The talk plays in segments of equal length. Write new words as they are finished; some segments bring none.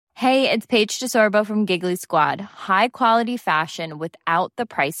Hey, it's Paige DeSorbo from Giggly Squad. High quality fashion without the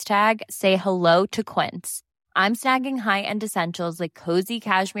price tag. Say hello to Quince. I'm snagging high-end essentials like cozy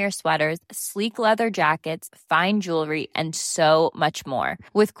cashmere sweaters, sleek leather jackets, fine jewelry, and so much more.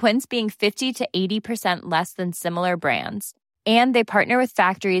 With Quince being 50 to 80% less than similar brands. And they partner with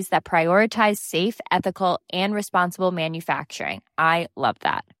factories that prioritize safe, ethical, and responsible manufacturing. I love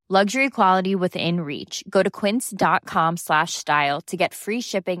that. Luxury quality within reach. Go to quince.com/style to get free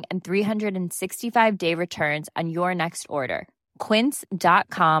shipping and 365-day returns on your next order.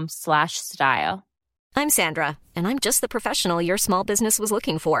 Quince.com/style. I'm Sandra, and I'm just the professional your small business was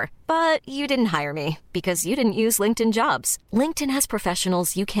looking for. But you didn't hire me because you didn't use LinkedIn Jobs. LinkedIn has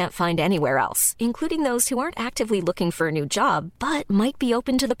professionals you can't find anywhere else, including those who aren't actively looking for a new job, but might be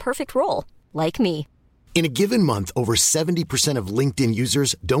open to the perfect role, like me. In a given month, over 70% of LinkedIn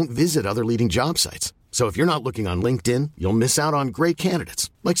users don't visit other leading job sites. So if you're not looking on LinkedIn, you'll miss out on great candidates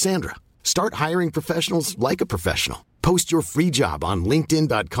like Sandra. Start hiring professionals like a professional. Post your free job on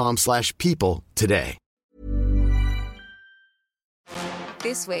linkedin.com/people today.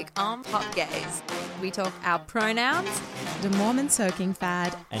 This week on Pop Gaze, we talk our pronouns, the Mormon soaking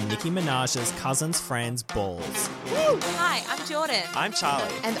fad, and Nicki Minaj's cousin's friend's balls. Woo! Hi, I'm Jordan. I'm Charlie.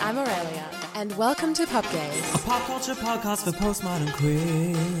 And I'm Aurelia. And welcome to Pop Gaze, a pop culture podcast for postmodern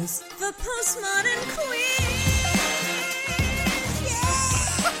queers. For postmodern queers.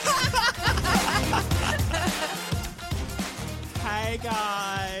 Hey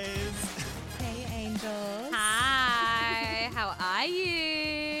guys. Hey angels. Hi, how are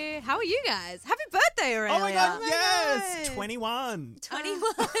you? How are you guys? Happy birthday, Aurelia. Oh my god, my yes! God. 21. 21.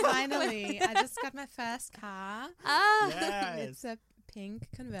 Finally, I just got my first car. Yes. It's a pink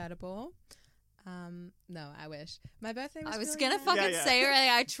convertible. No, I wish. My birthday was I was really gonna nice. fucking say,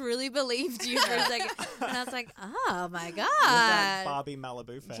 Aurelia, I truly believed you for a second. And I was like, oh my With that god. Barbie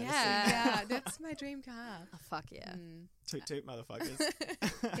Malibu fantasy. Yeah, that's my dream car. Oh, fuck yeah. Toot toot, motherfuckers.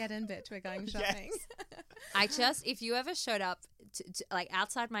 Get in, bitch. We're going shopping. If you ever showed up to like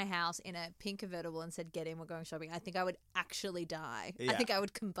outside my house in a pink convertible and said, get in, we're going shopping, I think I would actually die. Yeah. I think I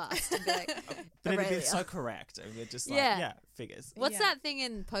would combust and be like, But it'd be Aurelia. so correct. And we're just like, Yeah. yeah, figures. What's Yeah. that thing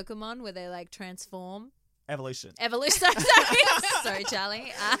in Pokemon where they like transform? Evolution. Evolution. Sorry,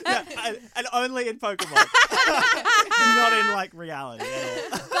 Charlie. Yeah, and only in Pokemon. Not in like reality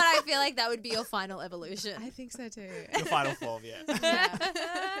at all. But I feel like that would be your final evolution. I think so too. The final form, yeah. Yeah.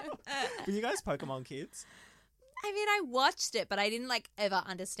 Were you guys Pokemon kids? I mean, I watched it, but I didn't like ever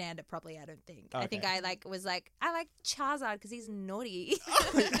understand it properly. I don't think. I think Okay. I I like Charizard because he's naughty,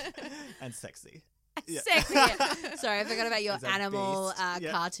 And sexy. Yeah. sexy. Yeah. Sorry, I forgot about your He's a animal beast.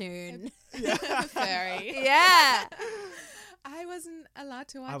 Yeah. cartoon. Furry. Yeah. I wasn't allowed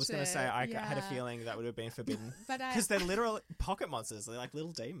to watch it. I was going to say, I had a Yeah. feeling that would have been forbidden. But Because they're literal pocket monsters. They're like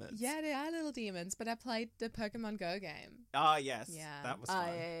little demons. Yeah, they are little demons, but I played the Pokemon Go game. Oh, yes. Yeah. That was Oh, fun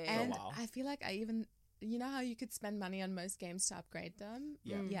yeah, for a And while. I feel like you know how you could spend money on most games to upgrade them?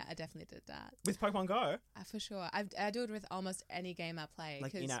 Yeah. Yeah, I definitely did that. With Pokemon Go, For sure. I do it with almost any game I play.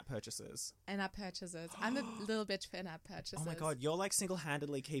 like 'cause in-app purchases. in-app purchases. I'm a little bitch for in-app purchases. Oh my god, you're like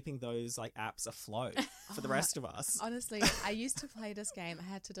single-handedly keeping those like apps afloat for the rest of us. Honestly, I used to play this game. I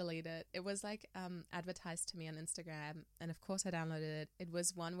had to delete it. It was like advertised to me on Instagram, and of course I downloaded it. It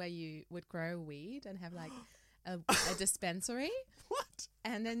was one where you would grow weed and have like a dispensary. What?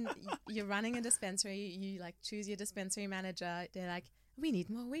 And then you're running a dispensary. You like choose your dispensary manager. They're like, we need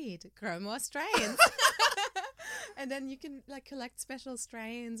more weed, grow more strains. And then you can like collect special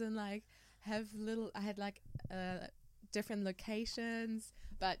strains and like have I had like different locations.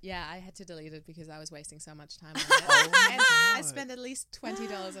 But yeah, I had to delete it because I was wasting so much time on it. And I spent at least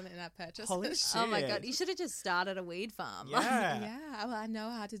 $20 on in-app purchases. Holy shit. Oh my god, you should have just started a weed farm. Yeah. Yeah, well, I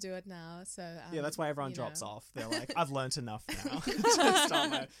know how to do it now. So Yeah, that's why everyone you drops know. off. They're like, I've learnt enough now. To start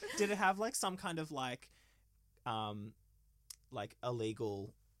my- Did it have like some kind of like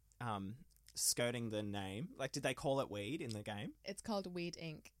illegal skirting the name? Like, did they call it weed in the game? It's called Weed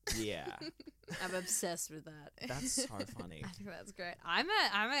Inc. Yeah. I'm obsessed with that. That's so funny. I think that's great.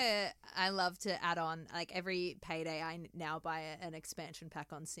 I love to add on, like every payday I now buy an expansion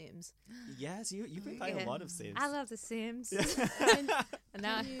pack on Sims. Yes, you've been playing Yeah. a lot of Sims. I love the Sims. And And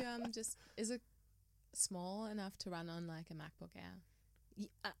now, can you is it small enough to run on like a MacBook Air?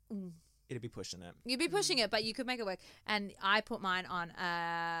 it'd be pushing it. You'd be pushing it, but you could make it work. And I put mine on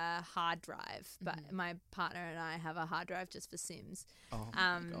a hard drive, but my partner and I have a hard drive just for Sims. Oh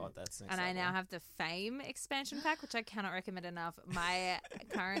my God, that's next And I now level. have the Fame expansion pack, which I cannot recommend enough. My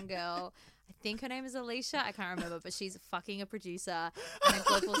current girl, I think her name is Alicia. I can't remember, but she's fucking a producer and a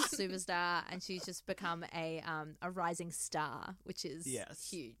global superstar, and she's just become a rising star, which is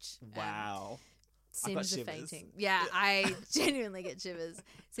huge. Wow. I've got Sims are shivers. fainting. Yeah, I genuinely get shivers.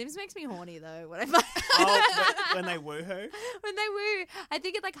 Sims makes me horny though. When I find When they woohoo? when they woo, I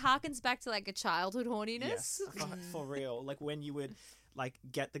think it like harkens back to like a childhood horniness. Yes, for real. Like when you would like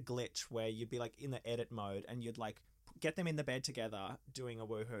get the glitch where you'd be like in the edit mode and you'd like get them in the bed together doing a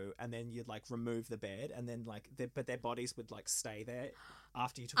woohoo, and then you'd like remove the bed, and then like but their bodies would like stay there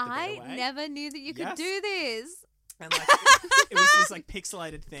after you took the bed away. I never knew that you could Yes. do this. And like it was this like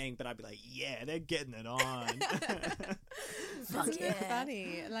pixelated thing, but I'd be like, yeah, they're getting it on. Isn't it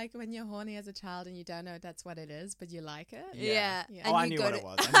funny? Like when you're horny as a child and you don't know that's what it is, but you like it. Yeah. Yeah. Oh, I you knew go what to- it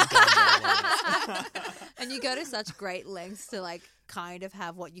was. I knew damn well what it was. And you go to such great lengths to like kind of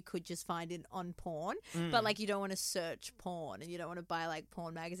have what you could just find on porn, but like you don't want to search porn and you don't want to buy like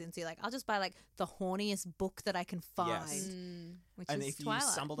porn magazines. So you're like, I'll just buy like the horniest book that I can find, Yes. which And is if Twilight. you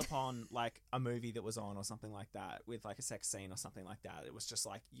stumbled upon like a movie that was on or something like that with like a sex scene or something like that, it was just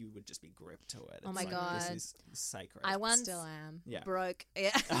like you would just be gripped to it. Oh It's my like, God. this is sacred. I once Still am. yeah. broke.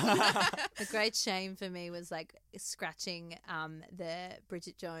 Yeah. The great shame for me was like scratching the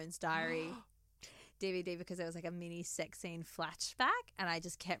Bridget Jones Diary DVD because there was like a mini sex scene flashback, and I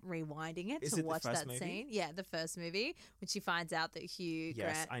just kept rewinding it Is to it the watch first that movie? scene. Yeah, the first movie when she finds out that Hugh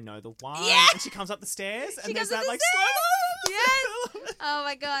Yes, Grant. I know the one. Yeah. And she comes up the stairs She and there's comes up that the like stairs. slow. Yes. Oh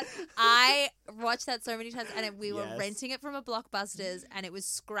my God. I watched that so many times, and we were Yes. renting it from a Blockbusters, and it was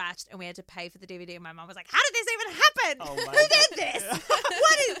scratched, and we had to pay for the DVD. And my mom was like, "How did this even happen? Oh my Who did God.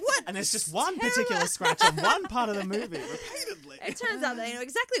 this? What?" And there's just one particular scratch on one part of the movie repeatedly. It turns out they know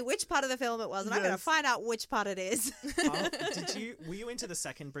exactly which part of the film it was, and I'm going to Yes. find out which part it is. Were you into the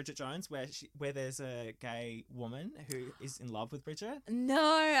second Bridget Jones where there's a gay woman who is in love with Bridget?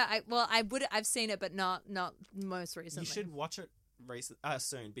 No, I've seen it, but not most recently. You should watch it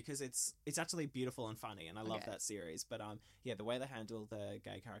soon because it's actually beautiful and funny, and I love Okay. that series. But yeah, the way they handle the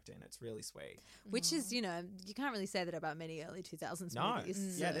gay character in it's really sweet. Which is, you can't really say that about many early 2000s No,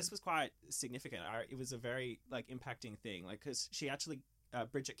 movies. yeah, so- this was quite significant. It was a very like impacting thing, like because she actually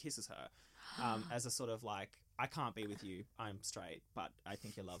Bridget kisses her as a sort of like, I can't be with you, I'm straight, but I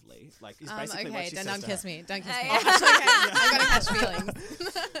think you're lovely. Like, is basically what Okay, she then says don't to kiss her. me. Don't kiss me. Yeah. I'm gonna catch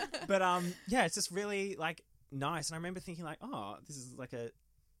feelings. But yeah, it's just really like nice, and I remember thinking like, oh, this is like a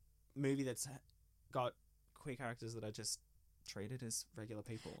movie that's got queer characters that are just treated as regular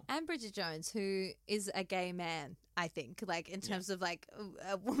people. And Bridget Jones, who is a gay man, I think, like in terms of like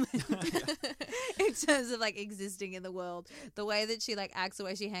a woman, in terms of like existing in the world, the way that she like acts, the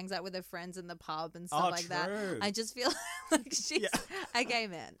way she hangs out with her friends in the pub and stuff like that. true. I just feel like she's a gay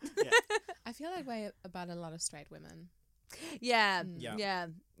man. Yeah. I feel that way about a lot of straight women. Yeah, Yeah.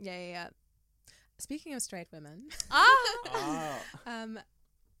 yeah. Speaking of straight women, Oh.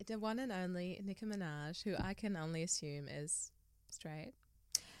 the one and only Nicki Minaj, who I can only assume is straight.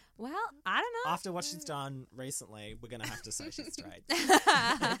 Well, I don't know. After what she's done recently, we're gonna have to say she's straight.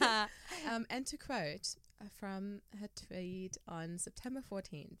 And to quote from her tweet on September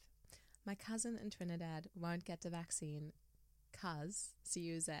 14th, "My cousin in Trinidad won't get the vaccine cuz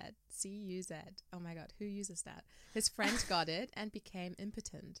C-U-Z. Oh my God, who uses that? His friend got it and became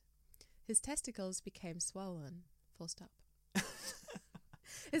impotent. His testicles became swollen. Full stop.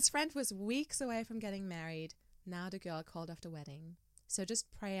 His friend was weeks away from getting married. Now the girl called off the wedding. So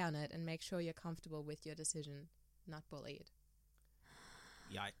just pray on it and make sure you're comfortable with your decision, not bullied."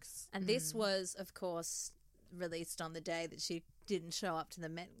 Yikes. And this was, of course, released on the day that she didn't show up to the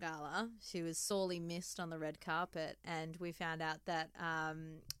Met Gala. She was sorely missed on the red carpet, and we found out that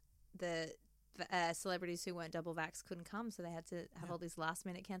the celebrities who weren't double vax couldn't come, so they had to have all these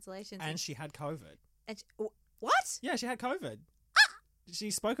last-minute cancellations. And she had COVID. And what? Yeah, she had COVID.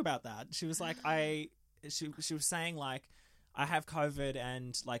 She spoke about that. She was like, she was saying like, I have COVID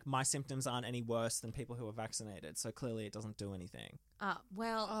and like my symptoms aren't any worse than people who are vaccinated, so clearly it doesn't do anything.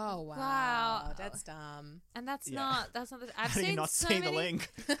 Well. Oh, wow. That's dumb. And that's Yeah. not the. I've How do you seen not so see many, the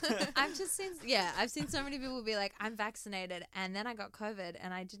link? I've seen so many people be like, I'm vaccinated, and then I got COVID,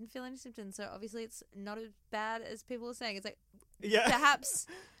 and I didn't feel any symptoms. So obviously, it's not as bad as people are saying. It's like, Yeah. perhaps,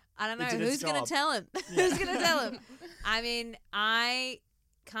 I don't know, It did its who's going job. to tell him? Who's going to tell him? I mean, I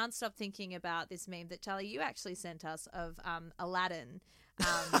can't stop thinking about this meme that Charlie, you actually sent us of Aladdin.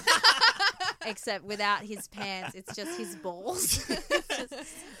 except without his pants, it's just his balls.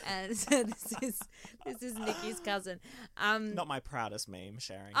 And so this is Nikki's cousin. Not my proudest meme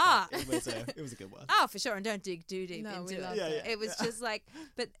sharing. Ah. But it was a good one. Oh, for sure, and don't dig too deep No, we into loved it. it. It was just like,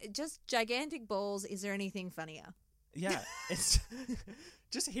 but just gigantic balls. Is there anything funnier? Yeah, it's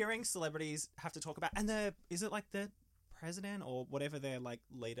just hearing celebrities have to talk about, and is it like the president or whatever their like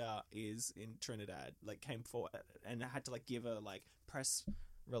leader is in Trinidad like came forward and had to like give a like press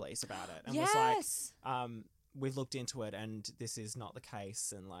release about it and was like, we've looked into it and this is not the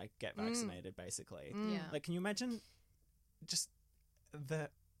case and like get vaccinated basically. Yeah. Like, can you imagine just the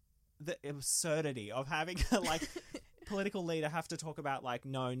absurdity of having a like political leader have to talk about like,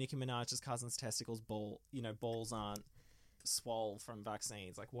 no, Nicki Minaj's cousin's testicles balls aren't swole from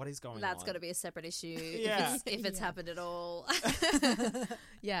vaccines. Like, what is going on? That's got to be a separate issue. Yeah. if it's happened at all.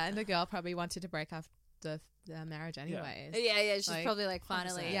 Yeah, and the girl probably wanted to break off the marriage anyways. Yeah. She's Like, probably like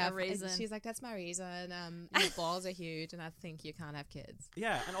finally Yeah, a reason. she's like, that's my reason. Your balls are huge, and I think you can't have kids.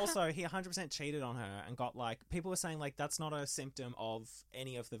 Yeah, and also he 100% cheated on her and got like, people were saying like that's not a symptom of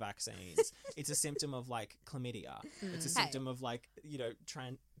any of the vaccines. It's a symptom of like chlamydia. It's a symptom of like, you know,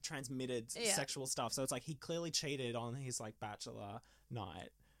 transmitted sexual stuff. So it's like he clearly cheated on his like bachelor night.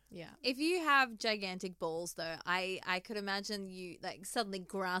 Yeah. If you have gigantic balls, though, I could imagine you like suddenly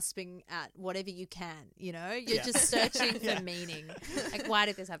grasping at whatever you can. You know, you're just searching for meaning. Like, why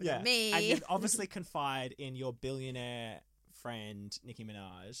did this happen to me? And you'd obviously confide in your billionaire friend Nicki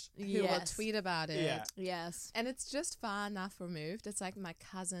Minaj, Who will tweet about it. Yeah. Yes. And it's just far enough removed. It's like my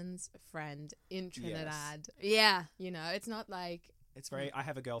cousin's friend in Trinidad. Yeah. You know, it's not like... It's very, I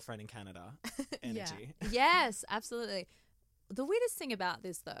have a girlfriend in Canada energy. Yes, absolutely. The weirdest thing about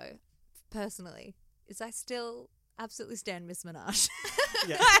this, though, personally, is I still absolutely stand Miss Minaj.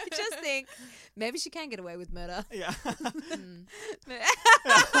 Yeah. I just think maybe she can get away with murder. Yeah. I'm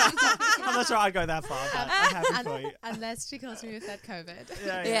not sure I'd go that far, but I'm happy for you. Unless she kills me with that COVID.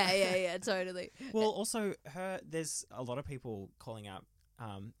 Yeah, totally. Well, also, there's a lot of people calling out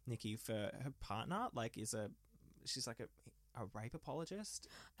Nikki for her partner. Like, she's like a rape apologist.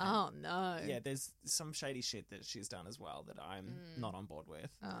 Oh, no. Yeah, there's some shady shit that she's done as well that I'm not on board with.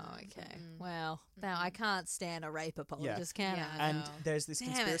 Oh, okay. Well, now I can't stand a rape apologist, can Yeah. I? And No. there's this Damn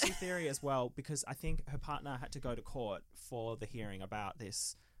it. conspiracy theory as well, because I think her partner had to go to court for the hearing about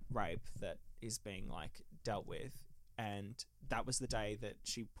this rape that is being like dealt with, and that was the day that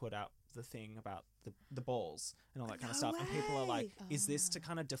she put out the thing about the balls and all that kind of stuff. And people are like, is this to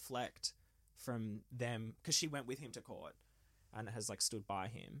kind of deflect from them? Because she went with him to court and has like stood by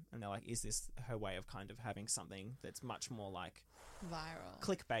him, and they're like, is this her way of kind of having something that's much more like Viral.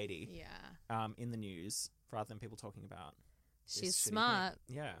 clickbaity Yeah. in the news rather than people talking about this She's shitty thing? smart.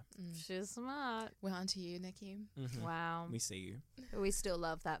 Yeah. She's smart. Well, on to you, Nikki. Mhm. Wow. We see you. We still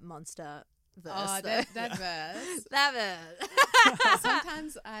love that monster verse. Oh, though. that verse. That verse.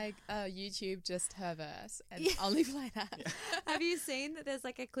 Sometimes I YouTube just her verse and only play that. Have you seen that there's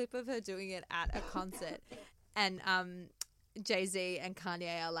like a clip of her doing it at a concert, and Jay-Z and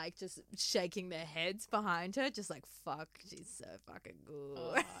Kanye are like just shaking their heads behind her, just like, fuck, she's so fucking good.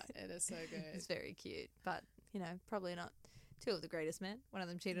 Oh, it is so good. It's very cute, but you know, probably not two of the greatest men. One of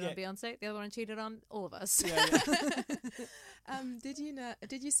them cheated Yeah. on Beyonce, the other one cheated on all of us. Yeah, Did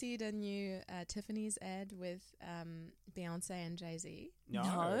you see the new Tiffany's ad with Beyonce and Jay-Z?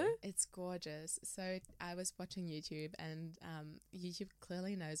 No. It's gorgeous. So I was watching YouTube, and YouTube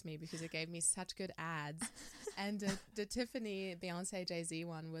clearly knows me because it gave me such good ads. And the Tiffany Beyonce Jay-Z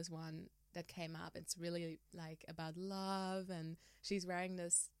one was one that came up. It's really like about love, and she's wearing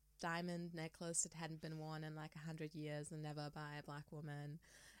this diamond necklace that hadn't been worn in like 100 years and never by a black woman.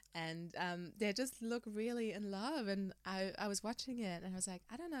 And they just look really in love. And I was watching it and I was like,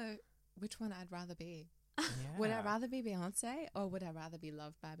 I don't know which one I'd rather be. Would I rather be Beyonce, or would I rather be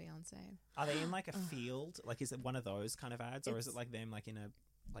loved by Beyonce? Are they in like a field? Like, is it one of those kind of ads, or is it like them like in a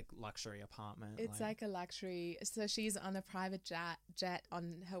like luxury apartment? It's like a luxury. So she's on a private jet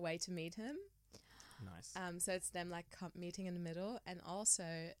on her way to meet him. nice. So it's them like meeting in the middle, and also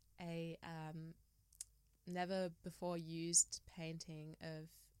a never before used painting of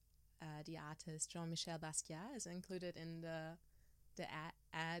the artist Jean-Michel Basquiat is included in the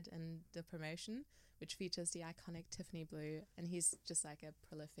ad and the promotion, which features the iconic Tiffany blue, and he's just like a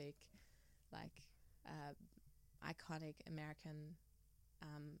prolific, like iconic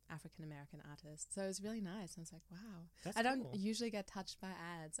African American artist. So it was really nice. I was like, wow. That's I don't cool. usually get touched by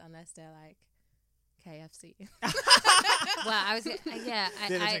ads unless they're like KFC. Wow, I was yeah.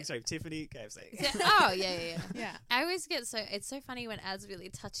 Tiffany, KFC. Oh yeah. Yeah. I always get it's so funny when ads really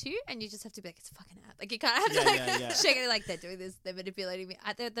touch you, and you just have to be like, it's a fucking ad. Like you can't have to shake it like they're doing this, they're manipulating me.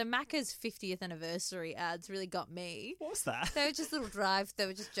 The Macca's 50th anniversary ads really got me. What was that? They were just little drive. They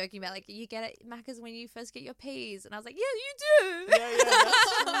were just joking about like, you get it Macca's when you first get your peas, and I was like, yeah, you do. Yeah,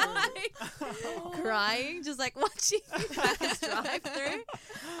 that's true. Crying, just like watching Macca's drive through.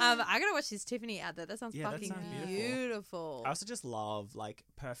 I gotta watch this Tiffany ad though. That sounds fucking sounds beautiful. I also just love like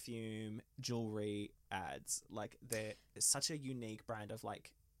perfume, jewelry ads. Like they're such a unique brand of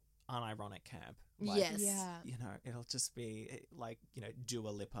like unironic camp. Like, Yes. Yeah. You know, it'll just be like, you know, Dua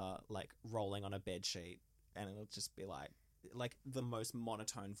Lipa like rolling on a bed sheet, and it'll just be like the most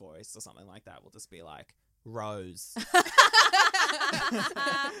monotone voice or something like that will just be like Rose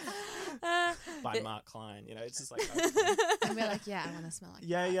by Mark Klein. You know, it's just like And we're like, yeah, I want to smell like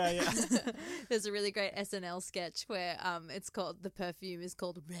yeah. There's a really great SNL sketch where it's called, the perfume is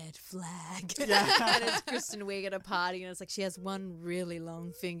called Red Flag. Yeah. And it's Kristen Wiig at a party, and it's like she has one really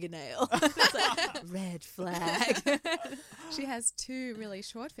long fingernail. It's like, Red Flag. She has 2 really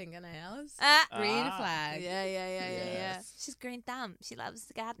short fingernails. Green flag. Yeah. Yes. She's green thumb. She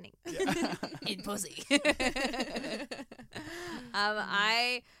loves gardening. In pussy.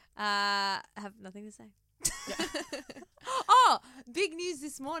 I have nothing to say. Oh, big news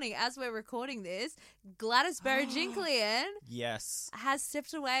this morning as we're recording this. Gladys Berejiklian Yes. has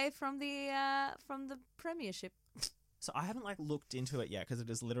stepped away from the premiership. So I haven't like looked into it yet because it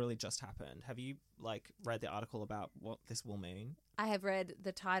has literally just happened. Have you like read the article about what this will mean? I have read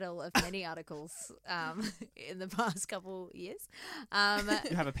the title of many articles in the past couple years. You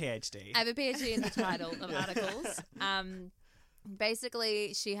have a PhD. I have a PhD in the title of articles.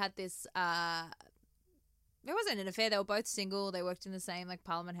 Basically, she had this. It wasn't an affair. They were both single. They worked in the same like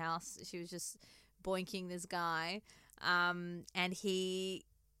Parliament House. She was just boinking this guy, and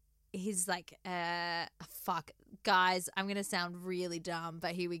he's like, fuck, guys, I'm going to sound really dumb,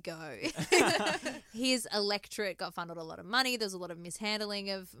 but here we go. His electorate got funneled a lot of money. There's a lot of mishandling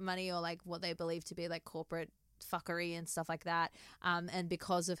of money, or like what they believe to be like corporate fuckery and stuff like that. And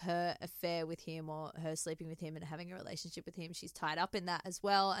because of her affair with him, or her sleeping with him and having a relationship with him, she's tied up in that as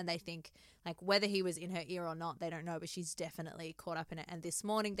well. And they think like whether he was in her ear or not, they don't know, but she's definitely caught up in it. And this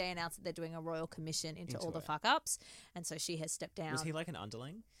morning they announced that they're doing a royal commission into all the fuck ups. And so she has stepped down. Was he like an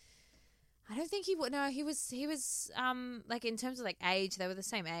underling? I don't think he would. No, he was like in terms of like age, they were the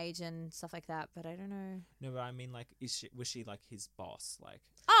same age and stuff like that. But I don't know. No, but I mean, like, was she like his boss? Like,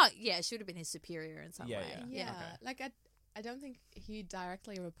 oh yeah, she would have been his superior in some way. Yeah. Okay. Like I don't think he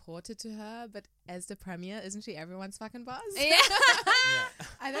directly reported to her, but as the premier, isn't she everyone's fucking boss? Yeah.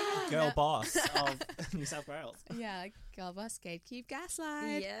 I don't know. Girl boss of New South Wales. Yeah, like girl boss, gatekeep,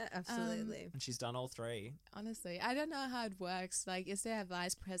 gaslight. Yeah, absolutely. And she's done all 3. Honestly, I don't know how it works. Like, is there a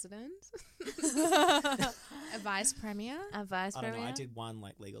vice president? A vice premier? A vice I don't premier. know. I did one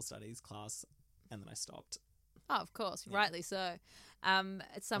like legal studies class, and then I stopped. Oh, of course, Yeah. rightly so. It's I was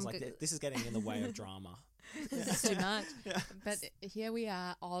some like, this is getting in the way of drama. This is too much. But here we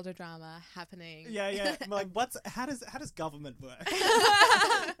are, all the drama happening. Yeah. I'm like, how does government work?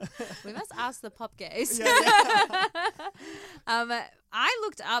 We must ask the pop gays. Yeah. I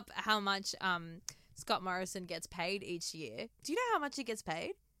looked up how much Scott Morrison gets paid each year. Do you know how much he gets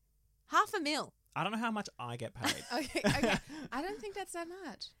paid? $500,000. I don't know how much I get paid. Okay. I don't think that's that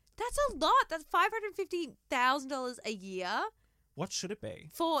much. That's a lot. That's $550,000 a year What should it be?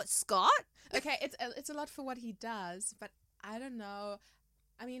 for Scott. Okay, it's a lot for what he does, but I don't know.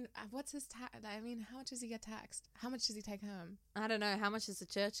 I mean, what's his tax? I mean, how much does he get taxed? How much does he take home? I don't know. How much is the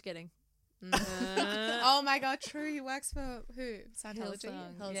church getting? Oh my god, true. He works for who? Scientology?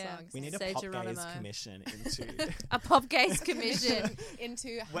 Hillsong, yeah. Hillsong. We need a Say pop Geronimo. gays commission into. A pop gays commission.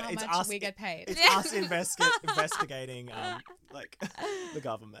 Into Well, how it's much us- we get paid. It's us investigating like the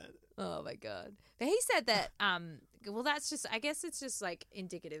government. Oh my god! But he said that. Well, that's just. I guess it's just like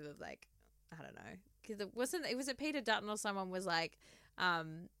indicative of like, I don't know, because was it Peter Dutton or someone was like,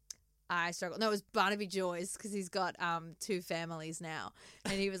 I struggle. No, it was Barnaby Joyce because he's got 2 families now,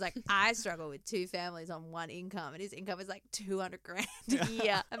 and he was like, I struggle with 2 families on one income, and his income is like $200,000 a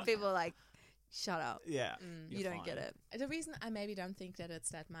year, and people are like, shut up, Yeah, you don't get it. The reason I maybe don't think that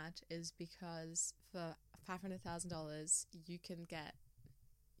it's that much is because for $500,000 you can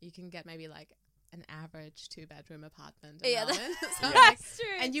get maybe like an average 2-bedroom apartment in Yeah, Melbourne. So Yeah. like, That's true.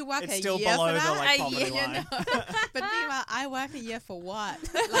 and you work It's a still year below for the, that? like, A poverty year, line. But meanwhile, I work a year for what?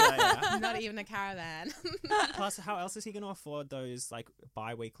 Yeah. Not even a caravan. Plus, how else is he going to afford those like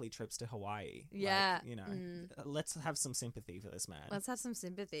bi-weekly trips to Hawaii? Yeah. Like, you know, let's have some sympathy for this man. Let's have some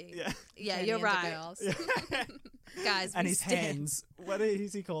sympathy. Yeah. Yeah, Turning you're into right. girls. Guys, And we his stand. hands, what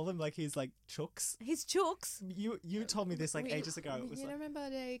does he call them? Like he's like chooks. His chooks. You told me this like We- ages ago. It was you like, remember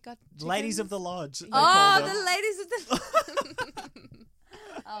they got ladies of chickens? the lodge. they Oh, call them. the ladies of the.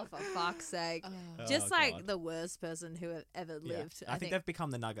 Oh, for fuck's sake! Oh. Just Oh, like God. the worst person who have ever Yeah. lived. I think they've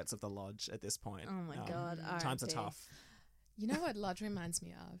become the nuggets of the lodge at this point. Oh my God, Times are RIP. tough. You know what Lodge reminds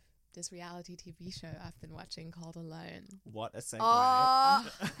me of? This reality TV show I've been watching called Alone. What a segue. Oh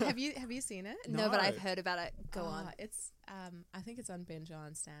Have you seen it? no, but No. I've heard about it. Go on. It's I think it's on Binge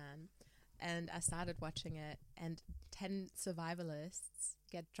on Stan, and I started watching it. And 10 survivalists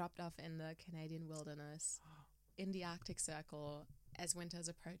get dropped off in the Canadian wilderness, in the Arctic Circle, as winter's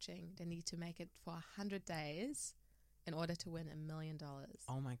approaching. They need to make it for 100 days in order to win $1 million.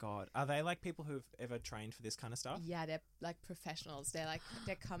 Oh my God. Are they like people who've ever trained for this kind of stuff? Yeah, they're like professionals. They're like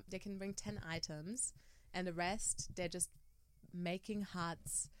they can bring 10 items, and the rest they're just making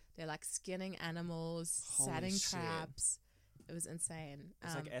huts. They're like skinning animals, Holy setting shit. traps. It was insane.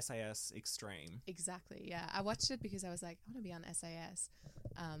 It's like SAS Extreme. Exactly. Yeah, I watched it because I was like, I want to be on SAS,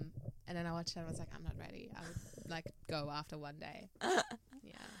 and then I watched it and I was like, I'm not ready. I would like go after one day.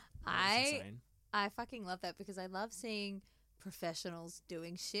 Yeah. That's insane. I fucking love that because I love seeing professionals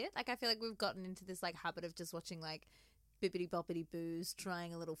doing shit. Like I feel like we've gotten into this like habit of just watching like bippity boppity boos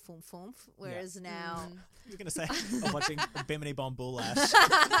trying a little fumf fumf, whereas now You're going to say, I'm watching Bimini Bomb Bullash,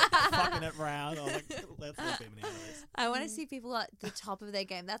 fucking it round. I'm like, let's let Bimini know this. I want to see people at the top of their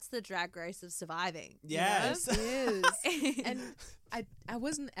game. That's the drag race of surviving. you know? Yes. It is. And I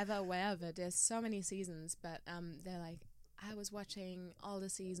wasn't ever aware of it. There's so many seasons, but they're like, I was watching all the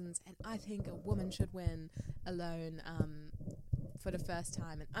seasons, and I think a woman should win Alone for the first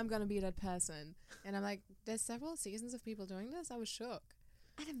time, and I'm gonna be that person. And I'm like, there's several seasons of people doing this. I was shook.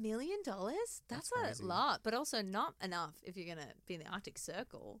 At $1 million? That's crazy. a lot, but also not enough if you're going to be in the Arctic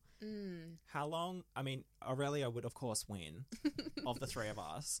Circle. How long? I mean, Aurelia would, of course, win of the three of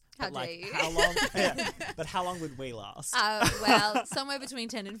us. How But, like, dare you. how long? Yeah, but how long would we last? Well, somewhere between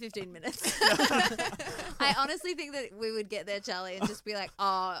 10 and 15 minutes. I honestly think that we would get there, Charlie, and just be like,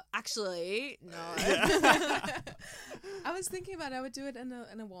 oh, actually, no. I was thinking about I would do it in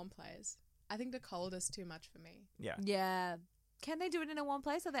a warm place. I think the cold is too much for me. Yeah. Yeah. Can they do it in a warm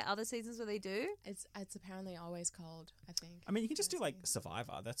place? Are there other seasons where they do? It's apparently always cold, I think. I mean, you can just do like Honestly.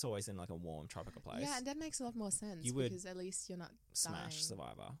 Survivor. That's always in like a warm tropical place. Yeah, and that makes a lot more sense You would because at least you're not Smash dying.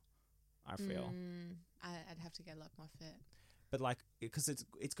 Survivor, I feel. I'd have to get a lot more fit. But like, because it's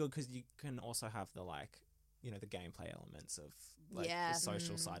good because you can also have the like, you know, the gameplay elements of like Yeah. the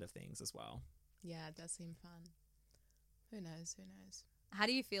social side of things as well. Yeah, it does seem fun. Who knows? Who knows? How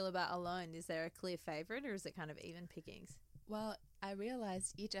do you feel about Alone? Is there a clear favourite or is it kind of even pickings? Well, I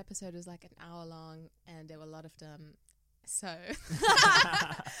realized each episode was like an hour long and there were a lot of them. So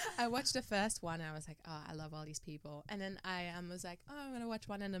I watched the first one and I was like, oh, I love all these people. And then I was like, oh, I'm going to watch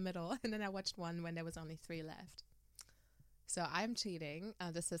one in the middle. And then I watched one when there was only 3 left. So I'm cheating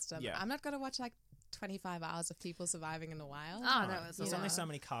the system. Yeah. I'm not going to watch like 25 hours of people surviving in the wild. Oh, no, it's There's not. only so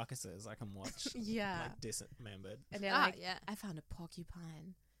many carcasses I can watch. Yeah. Like dismembered. And they're Ah, like, yeah. I found a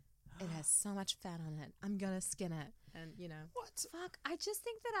porcupine. It has so much fat on it. I'm going to skin it. And, you know. What? Fuck, I just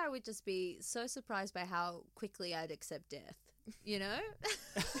think that I would just be so surprised by how quickly I'd accept death. You know?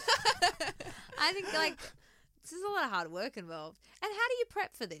 I think, like, there's a lot of hard work involved. And how do you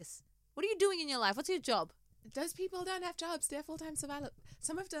prep for this? What are you doing in your life? What's your job? Those people don't have jobs. They're full-time survivors.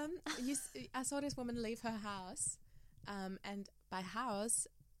 Some of them, I saw this woman leave her house. And by house,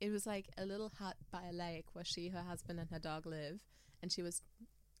 it was like a little hut by a lake where she, her husband, and her dog live. And she was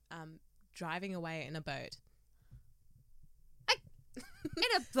driving away in a boat. In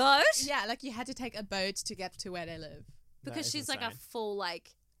a boat? Yeah, like you had to take a boat to get to where they live. That Because is she's like a insane. full,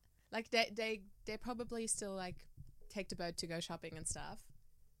 like, Like they probably still like take the boat to go shopping and stuff.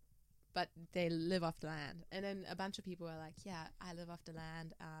 But they live off the land. And then a bunch of people were like, yeah, I live off the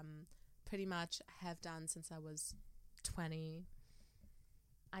land. Pretty much have done since I was 20.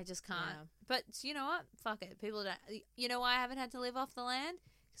 I just can't. Yeah. But you know what? Fuck it. People don't. You know why I haven't had to live off the land?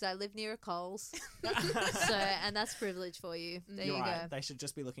 Because I live near a Coles. And that's privilege for you. There You're you right. go. They should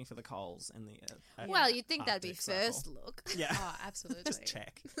just be looking for the coals in the. Well, you'd think that'd be Arctic Circle. first look. Yeah. Oh, absolutely. Just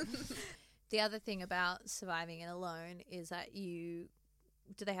check. The other thing about surviving it alone is that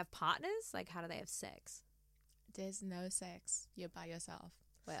do they have partners? Like, how do they have sex? There's no sex. You're by yourself.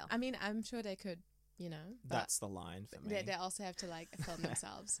 Well, I mean, I'm sure they could, you know. But That's the line for me. they also have to like film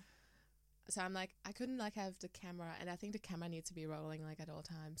themselves. So I'm like, I couldn't like have the camera, and I think the camera needs to be rolling like at all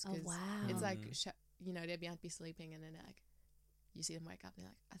times. Oh, 'cause wow. It's like, you know, they might be sleeping, and then like, you see them wake up, and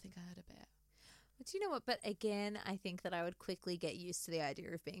they're like, I think I heard a bear. But do you know what? But again, I think that I would quickly get used to the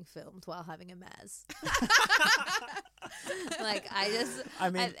idea of being filmed while having a Maz. Like, I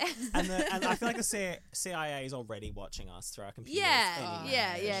mean, and I feel like the CIA is already watching us through our computers. yeah, anyway,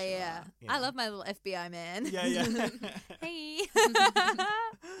 yeah, for yeah, sure, yeah. you I know. love my little FBI man. Yeah, yeah. Hey.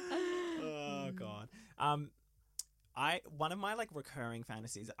 Oh God. One of my like recurring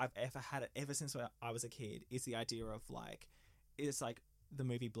fantasies I've ever had ever since I was a kid is the idea of like, it's like the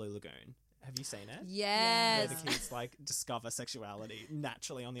movie Blue Lagoon. Have you seen it? Yes. Where the kids like discover sexuality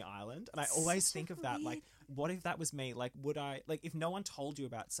naturally on the island, and I always think of that like, what if that was me? Like, would I like if no one told you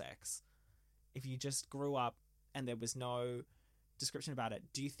about sex, if you just grew up and there was no description about it?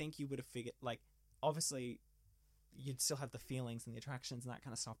 Do you think you would have figured like, obviously, you'd still have the feelings and the attractions and that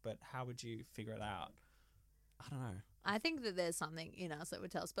kind of stuff, but how would you figure it out? I don't know. I think that there's something in us that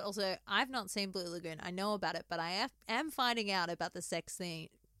would tell us. But also, I've not seen Blue Lagoon. I know about it, but I am finding out about the sex scene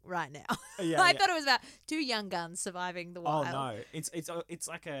right now. Yeah, I yeah. thought it was about two young guns surviving the Oh wild. no, it's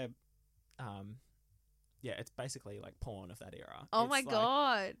like a, yeah, it's basically like porn of that era. Oh It's my like,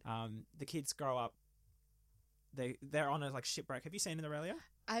 God. the kids grow up. They're on a like shipwreck. Have you seen it, Aurelia?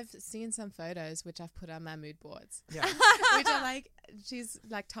 I've seen some photos which I've put on my mood boards. Yeah. Which are like, she's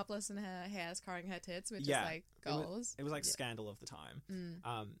like topless and her hair's covering her tits, which Yeah. is like goals. It was like scandal of the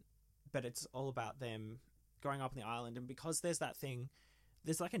time. But it's all about them growing up on the island, and because there's that thing,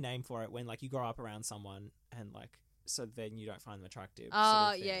 there's like a name for it when like you grow up around someone and like so then you don't find them attractive. Oh,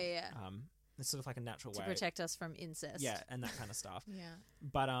 sort of yeah, thing. yeah. It's sort of like a natural To way protect us from incest. Yeah, and that kind of stuff. Yeah.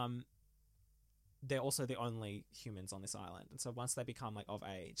 But they're also the only humans on this island, and so once they become like of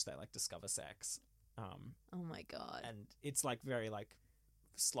age, they like discover sex. Oh my God. And it's like very like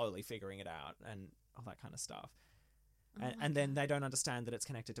slowly figuring it out and all that kind of stuff. And then they don't understand that it's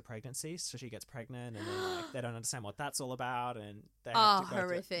connected to pregnancy, so she gets pregnant, and then like they don't understand what that's all about, and they have to go through-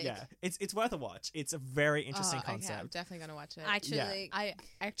 horrific. Yeah, it's worth a watch. It's a very interesting Okay, concept. I'm definitely gonna watch it. Actually, I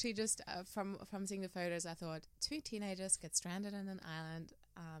actually just from seeing the photos, I thought two teenagers get stranded on an island,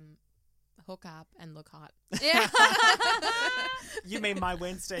 hook up and look hot. yeah. You mean my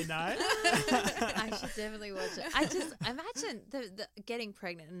Wednesday night? I should definitely watch it. I just imagine the getting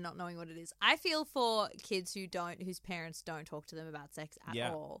pregnant and not knowing what it is. I feel for kids whose parents don't talk to them about sex at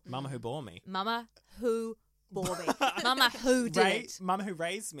Yeah, all. Mama who bore me. Mama who bore me. Mama who did it. Mama who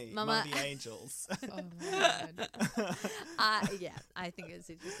raised me. Mama- Mama the angels. Oh my God. Yeah, I think it's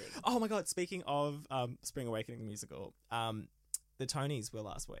interesting. Oh my God! Speaking of Spring Awakening the musical, the Tonys were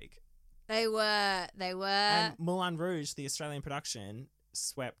last week. They were. And Moulin Rouge, the Australian production,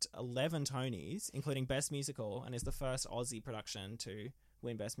 swept 11 Tonys, including Best Musical, and is the first Aussie production to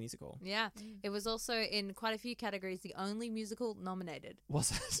win Best Musical. Yeah. It was also in quite a few categories the only musical nominated.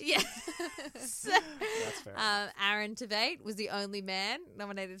 Was it? Yeah. So, That's fair. Aaron Tveit was the only man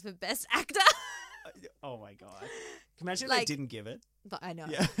nominated for Best Actor. Oh my God. Can you imagine if Like- they didn't give it? But I know.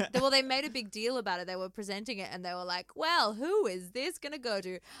 Yeah. Well, they made a big deal about it. They were presenting it and they were like, well, who is this going to go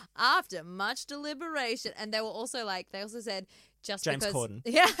to after much deliberation? And they were also like, they also said, just James because. Corden.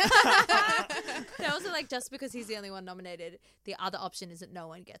 Yeah. They also like, just because he's the only one nominated, the other option is that no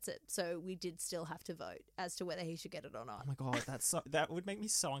one gets it. So we did still have to vote as to whether he should get it or not. Oh my God, that would make me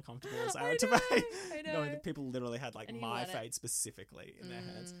so uncomfortable as I Aaron know, Tveit. I know. Knowing that people literally had like And he my won it. fate specifically in their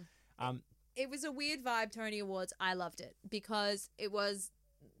hands. It was a weird vibe, Tony Awards. I loved it because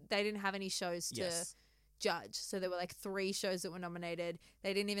they didn't have any shows to Yes. judge. So there were like 3 shows that were nominated.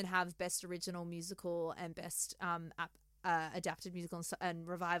 They didn't even have Best Original Musical and Best Adapted Musical and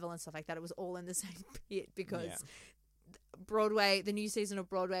Revival and stuff like that. It was all in the same pit because Yeah. Broadway, the new season of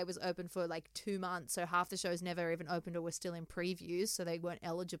Broadway was open for like 2 months. So half the shows never even opened or were still in previews. So they weren't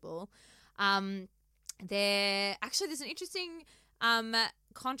eligible. There's an interesting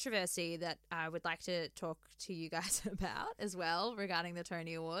controversy that I would like to talk to you guys about as well regarding the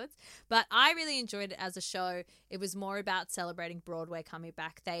Tony Awards. But I really enjoyed it as a show. It was more about celebrating Broadway coming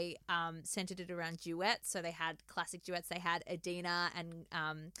back. They centered it around duets. So they had classic duets. They had Adina and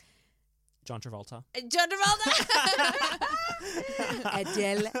John Travolta. John Travolta.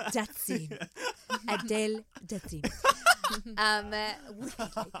 Adele Dazeem. Adele Dazeem.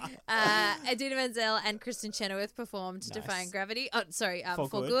 Idina Menzel and Kristen Chenoweth performed Nice. Defying Gravity. Oh, sorry, For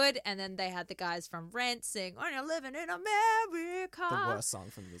For Good. Good. And then they had the guys from Rent sing "When You're Living in America." The worst song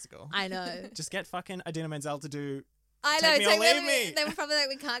from the musical. I know. Just get fucking Idina Menzel to do. I Take know. me or leave me. They were probably like,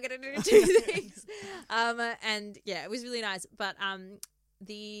 we can't get into 2 things. And yeah, it was really nice. But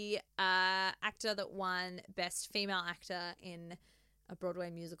the actor that won Best Female Actor in a Broadway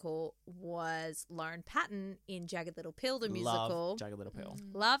musical was Lauren Patton in Jagged Little Pill, the musical. Love Jagged Little Pill.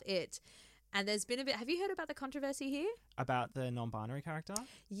 Love it. And there's been a bit... Have you heard about the controversy here? About the non-binary character?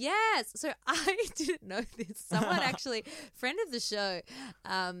 Yes. So I didn't know this. Someone actually, friend of the show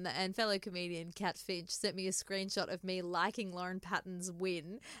and fellow comedian Kat Finch sent me a screenshot of me liking Lauren Patton's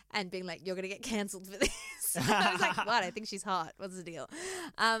win and being like, you're going to get cancelled for this. I was like, what? I think she's hot. What's the deal?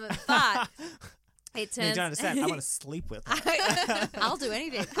 But... It turns... You don't understand. I want to sleep with her. I'll do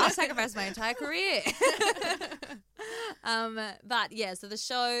anything. I'll sacrifice my entire career. But yeah, so the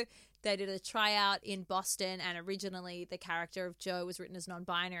show, they did a tryout in Boston, and originally the character of Jo was written as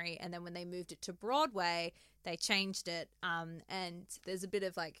non-binary, and then when they moved it to Broadway, they changed it. And there's a bit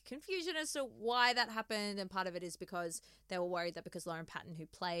of like confusion as to why that happened, and part of it is because they were worried that because Lauren Patton, who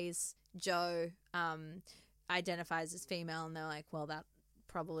plays Jo, identifies as female, and they're like, well, that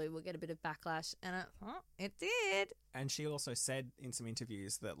probably will get a bit of backlash, and it did. And she also said in some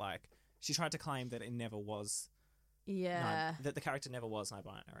interviews that like she tried to claim that it never was, that the character never was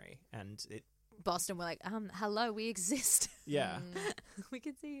non-binary, and it. Boston were like, hello, we exist. Yeah, we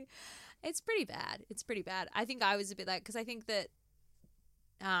can see you. It's pretty bad. It's pretty bad. I think I was a bit like, because I think that,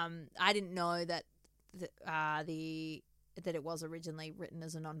 I didn't know that that it was originally written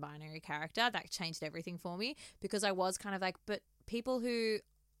as a non-binary character. That changed everything for me, because I was kind of like, but people who,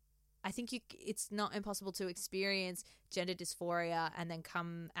 I think it's not impossible to experience gender dysphoria and then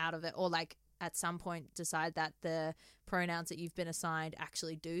come out of it, or like at some point decide that the pronouns that you've been assigned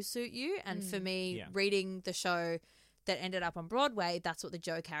actually do suit you. And for me, reading the show that ended up on Broadway, that's what the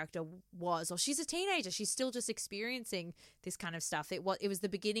Jo character was. Or she's a teenager. She's still just experiencing this kind of stuff. It was the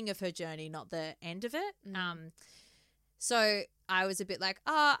beginning of her journey, not the end of it. So I was a bit like,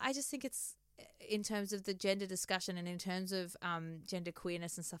 I just think it's, in terms of the gender discussion and in terms of gender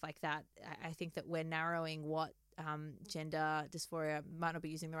queerness and stuff like that, I think that we're narrowing what gender dysphoria, might not be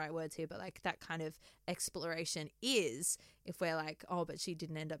using the right words here, but like that kind of exploration is, if we're like, oh, but she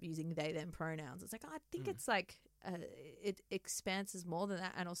didn't end up using they, them pronouns. It's like, I think it's like, it expanses more than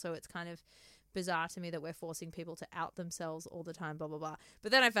that. And also it's kind of bizarre to me that we're forcing people to out themselves all the time, blah, blah, blah.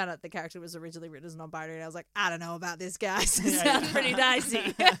 But then I found out the character was originally written as non-binary, and I was like, I don't know about this, guys. It sounds pretty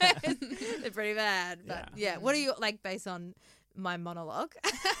dicey. It's pretty bad. But yeah, what are you, like, based on my monologue?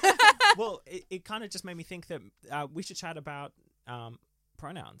 Well, it kind of just made me think that we should chat about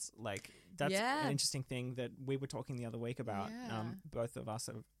pronouns. Like, that's an interesting thing that we were talking the other week about. Both of us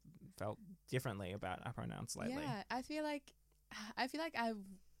have felt differently about our pronouns lately. Yeah, I feel like I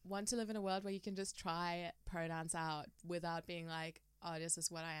want to live in a world where you can just try pronouns out without being like, oh, this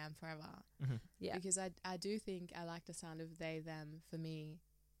is what I am forever. Mm-hmm. Yeah. Because I do think I like the sound of they, them for me.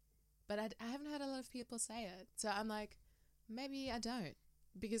 But I haven't heard a lot of people say it. So I'm like, maybe I don't.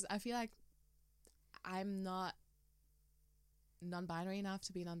 Because I feel like I'm not non-binary enough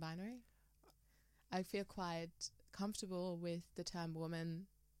to be non-binary. I feel quite comfortable with the term woman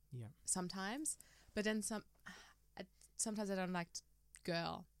sometimes. But then sometimes I don't like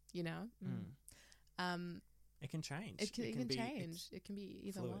girl, you know? It can change. It can change. It can be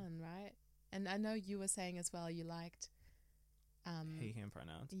either fluid. one, right? And I know you were saying as well you liked he, him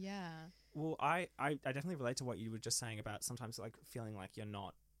pronouns. Yeah. Well, I definitely relate to what you were just saying about sometimes like feeling like you're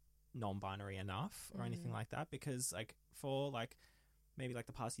not non-binary enough or anything like that, because like for like maybe like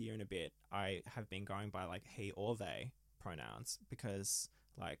the past year and a bit, I have been going by like he or they pronouns, because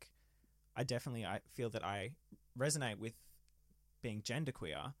like I feel that I resonate with being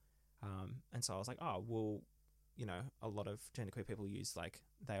genderqueer, and so I was like, oh well, you know, a lot of genderqueer people use like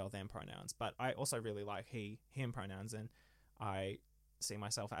they or them pronouns, but I also really like he, him pronouns, and I see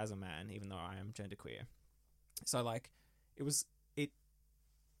myself as a man even though I am genderqueer. So like it was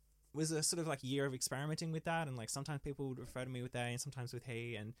a sort of like year of experimenting with that, and like sometimes people would refer to me with they and sometimes with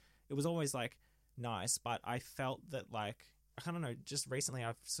he, and it was always like nice, but I felt that like, I don't know, just recently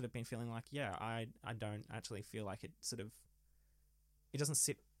I've sort of been feeling like, I don't actually feel like it doesn't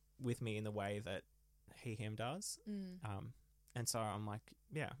sit with me in the way that he, him does. And so I'm like,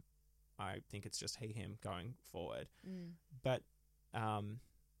 I think it's just he, him going forward. But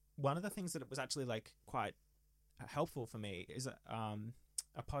one of the things that was actually like quite helpful for me is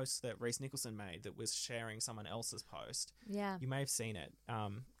a post that Reese Nicholson made that was sharing someone else's post. Yeah. You may have seen it a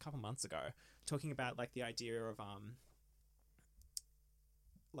couple months ago, talking about like the idea of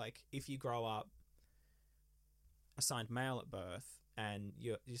like if you grow up assigned male at birth and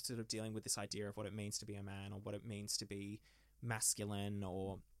you're sort of dealing with this idea of what it means to be a man or what it means to be masculine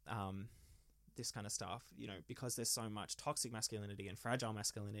or this kind of stuff, you know, because there's so much toxic masculinity and fragile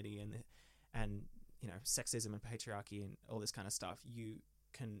masculinity and you know, sexism and patriarchy and all this kind of stuff, you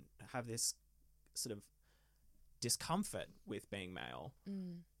can have this sort of discomfort with being male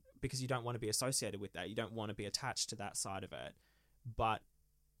because you don't want to be associated with that. You don't want to be attached to that side of it.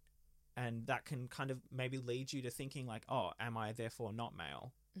 And that can kind of maybe lead you to thinking like, oh, am I therefore not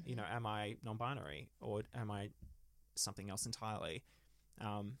male? You know, am I non-binary, or am I something else entirely?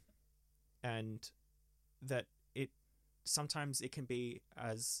 And that sometimes it can be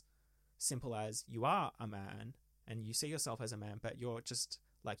as simple as you are a man and you see yourself as a man, but you're just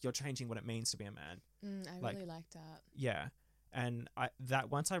like, you're changing what it means to be a man. I really like that. Yeah. And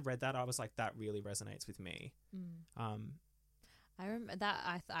once I read that, I was like, that really resonates with me. I remember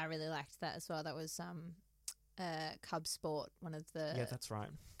that. I really liked that as well. That was Cub Sport, one of the that's right.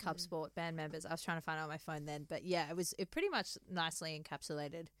 Cub Sport band members. I was trying to find it on my phone then, but yeah, it pretty much nicely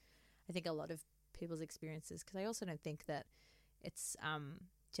encapsulated, I think, a lot of people's experiences, because I also don't think that it's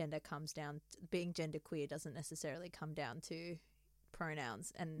gender comes down being genderqueer doesn't necessarily come down to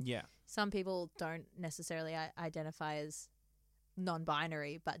pronouns, and some people don't necessarily identify as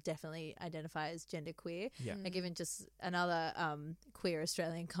non-binary but definitely identify as genderqueer. Like even just another queer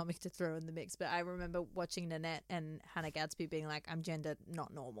Australian comic to throw in the mix, but I remember watching Nanette and Hannah Gadsby being like, I'm gender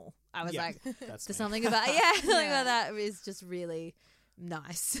not normal. I was like, that's there's something about something about that is just really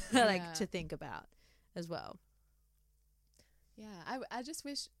nice like to think about as well. I just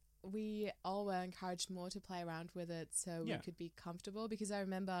wish we all were encouraged more to play around with it so we could be comfortable, because I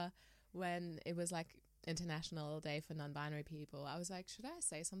remember when it was like International Day for Non-Binary People, I was like, should I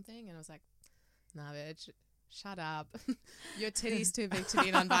say something? And I was like, nah, bitch, shut up. Your titty's too big to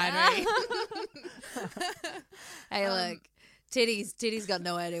be non-binary. Hey, look, titties got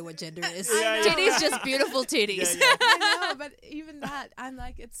no idea what gender is. Yeah. Titties just beautiful titties. I know, but even that, I'm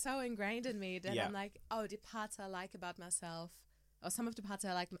like, it's so ingrained in me that I'm like, oh, the parts I like about myself, or some of the parts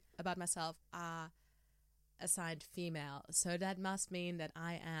I like about myself are assigned female, so that must mean that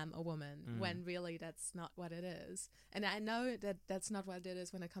I am a woman, when really that's not what it is. And I know that that's not what it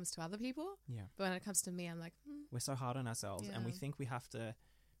is when it comes to other people, but when it comes to me, I'm like, we're so hard on ourselves, and we think we have to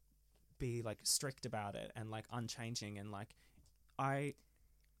be like strict about it and like unchanging. And like I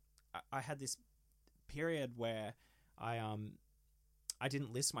had this period where I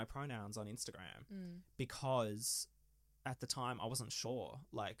didn't list my pronouns on Instagram because at the time I wasn't sure,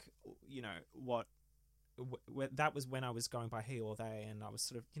 like, you know, what that was when I was going by he or they, and I was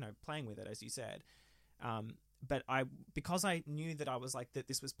sort of, you know, playing with it, as you said. But because I knew that I was like, that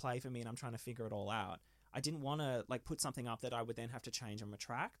this was play for me and I'm trying to figure it all out, I didn't want to like put something up that I would then have to change and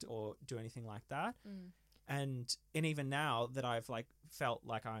retract or do anything like that. And even now that I've like felt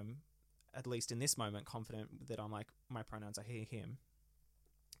like I'm, at least in this moment, confident that I'm like, my pronouns are he, him,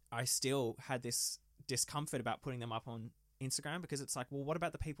 I still had this discomfort about putting them up on Instagram, because it's like, well, what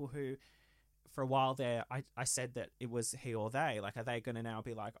about the people who, for a while there, I said that it was he or they. Like, are they going to now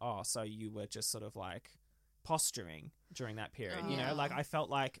be like, oh, so you were just sort of like posturing during that period? You know, like I felt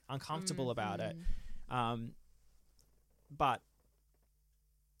like uncomfortable about it. But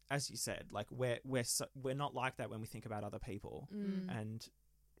as you said, like we're not like that when we think about other people, and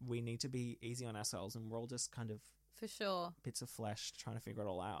we need to be easy on ourselves, and we're all just kind of, for sure, bits of flesh trying to figure it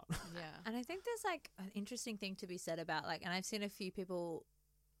all out. And I think there's like an interesting thing to be said about like, and I've seen a few people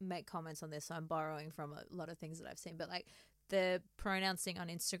make comments on this, so I'm borrowing from a lot of things that I've seen, but like the pronouns thing on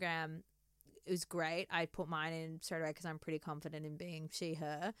Instagram, it was great. I put mine in straight away because I'm pretty confident in being she,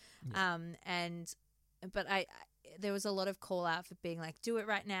 her. But there was a lot of call out for being like, do it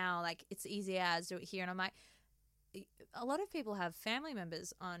right now, like it's easy as, do it here. And I'm like, a lot of people have family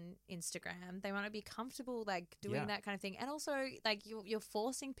members on Instagram. They want to be comfortable like doing that kind of thing. And also like you're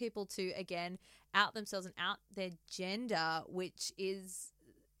forcing people to, again, out themselves and out their gender, which is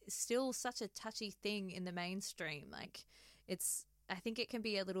still such a touchy thing in the mainstream. Like I think it can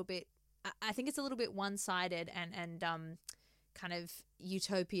be a little bit, I think it's a little bit one-sided and kind of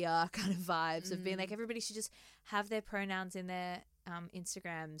utopia kind of vibes of being like, everybody should just have their pronouns in their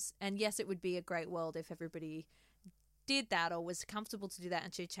Instagrams. And yes, it would be a great world if everybody did that or was comfortable to do that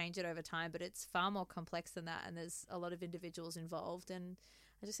and should change it over time, but it's far more complex than that, and there's a lot of individuals involved, and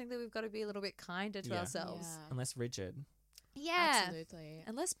I just think that we've got to be a little bit kinder to ourselves. And less rigid. Absolutely.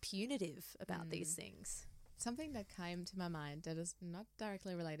 And less punitive about these things. Something that came to my mind that is not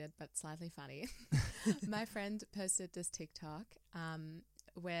directly related but slightly funny. My friend posted this TikTok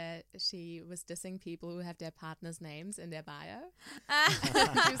where she was dissing people who have their partner's names in their bio. She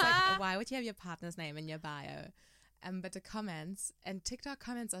was like, why would you have your partner's name in your bio? But the comments, and TikTok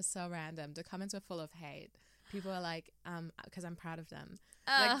comments are so random. The comments were full of hate. People are like, because I'm proud of them.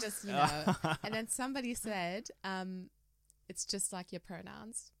 Like, just, you know. And then somebody said, it's just like your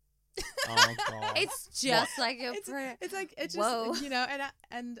pronouns. Oh god. It's just like a It's like it's Whoa. just I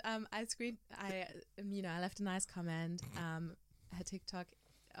left a nice comment. Her TikTok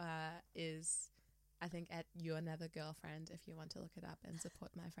is, I think, at Your Never Girlfriend. If you want to look it up and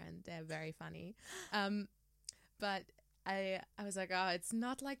support my friend, they're very funny. But I was like, oh, it's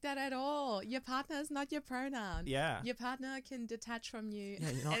not like that at all. Your partner is not your pronoun. Yeah. Your partner can detach from you Yeah,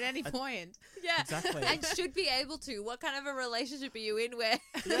 you're not- at any point. Yeah. Exactly. and should be able to. What kind of a relationship are you in where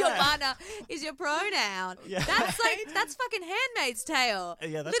Yeah. your partner is your pronoun? Yeah. That's fucking Handmaid's Tale.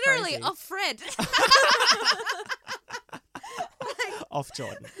 Yeah, that's literally crazy. off Fred. Off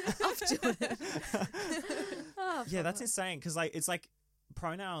Jordan. Off Jordan. Oh, Yeah, that's insane because like it's like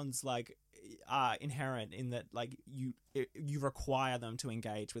pronouns like are inherent in that like you require them to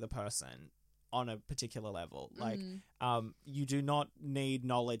engage with a person on a particular level. Like you do not need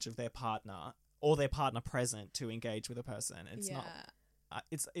knowledge of their partner or their partner present to engage with a person. It's not.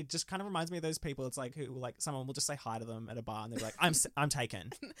 It just kind of reminds me of those people. It's like who like someone will just say hi to them at a bar and they're like, I'm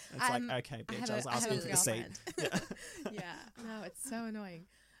taken. It's like, okay, bitch, I was asking for the seat. Yeah. Yeah. No, it's so annoying.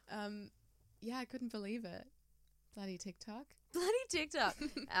 Yeah, I couldn't believe it. Bloody TikTok. Bloody TikTok.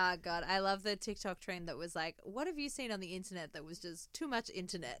 Oh, God. I love the TikTok trend that was like, what have you seen on the internet that was just too much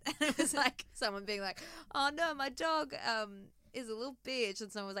internet? And it was like someone being like, oh, no, my dog is a little bitch.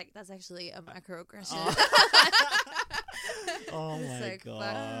 And someone was like, that's actually a microaggression. Oh my Like,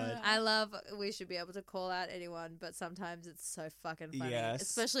 god. I love, we should be able to call out anyone, but sometimes it's so fucking funny. Yes.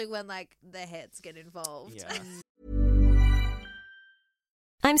 Especially when like the heads get involved. Yeah.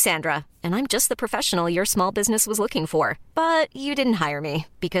 I'm Sandra, and I'm just the professional your small business was looking for. But you didn't hire me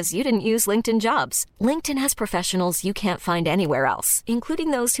because you didn't use LinkedIn Jobs. LinkedIn has professionals you can't find anywhere else,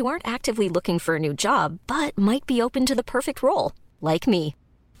 including those who aren't actively looking for a new job, but might be open to the perfect role, like me.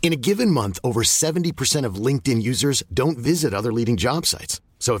 In a given month, over 70% of LinkedIn users don't visit other leading job sites.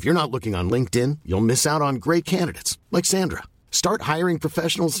 So if you're not looking on LinkedIn, you'll miss out on great candidates like Sandra. Start hiring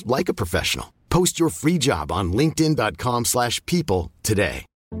professionals like a professional. Post your free job on linkedin.com/people today.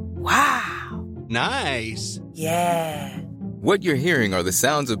 Wow. Nice. Yeah. What you're hearing are the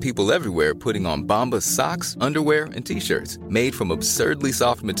sounds of people everywhere putting on Bombas socks, underwear, and T-shirts made from absurdly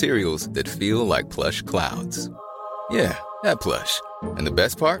soft materials that feel like plush clouds. Yeah, that plush. And the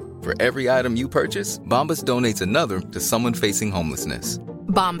best part? For every item you purchase, Bombas donates another to someone facing homelessness.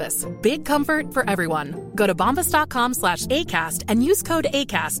 Bombas. Big comfort for everyone. Go to bombas.com/ACAST and use code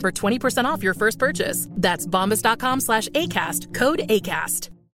ACAST for 20% off your first purchase. That's bombas.com/ACAST. Code ACAST.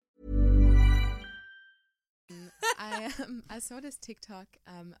 I saw this TikTok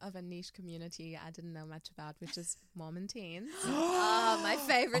of a niche community I didn't know much about, which is Mormon teens. Oh, my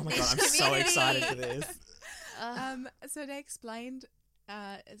favorite Oh my niche god, I'm so community. excited for this. So they explained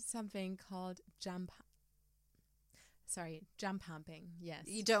something called jump humping. Yes.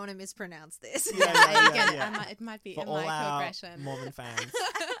 You don't want to mispronounce this. Yeah. It might be For a all our microaggression. Mormon fans,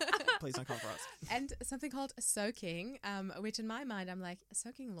 please don't come for us. And something called soaking, which in my mind I'm like,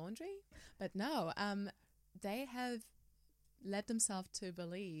 soaking laundry? But no, they have led themselves to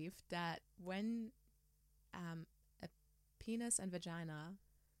believe that when a penis and vagina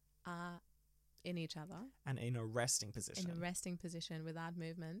are in each other And in a resting position. in a resting position without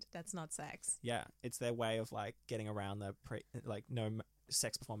movement, that's not sex. Yeah, it's their way of like getting around the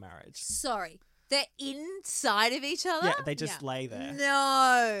sex before marriage. Sorry. They're inside of each other? Yeah, they just lay there.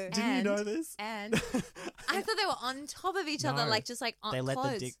 No. And- you know this? And I thought they were on top of each other, No. like just like on They let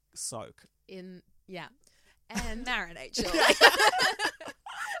clothes. the dick soak. and Marinate, surely.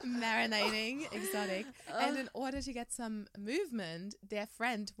 marinating, exotic. And in order to get some movement, their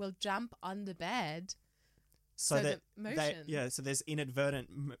friend will jump on the bed. So So that the motion. so there's inadvertent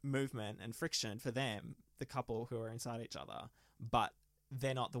movement and friction for them, the couple who are inside each other, but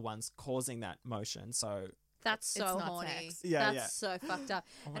they're not the ones causing that motion. So That's so It's not horny. sex. Yeah, That's so fucked up.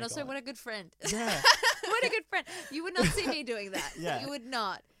 Oh my And also, God. what a good friend. Yeah. What a good friend. You would not see me doing that. Yeah. You would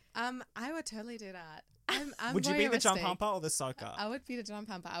not. I would totally do that. I'm would you be the jump voyeuristic. humper or the soaker? I would be the jump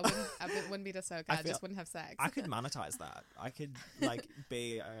humper. I wouldn't be the soaker. I feel- just wouldn't have sex. I could monetize that. I could like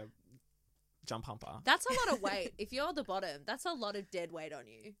be a jump humper. That's a lot of weight. If you're the bottom, that's a lot of dead weight on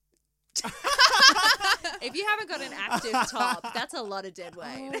you. If you haven't got an active top, that's a lot of dead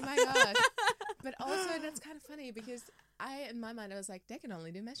weight. Oh my gosh. But also, that's kind of funny because in my mind, I was like, they can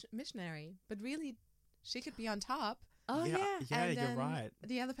only do missionary. But really, she could be on top. Oh, yeah. Yeah, and you're then right.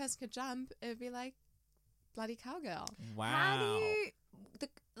 The other person could jump. It would be like bloody cowgirl. Wow. How do you,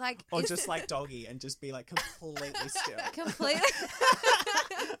 Or is just it- like doggy and just be like completely still. completely.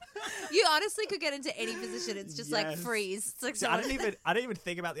 You honestly could get into any position. It's just like freeze. It's like See, I didn't even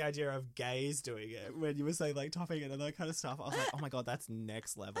think about the idea of gays doing it when you were saying like topping it and that kind of stuff. I was like, oh my god, that's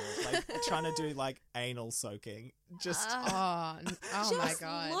next level. Like trying to do like anal soaking. Just oh my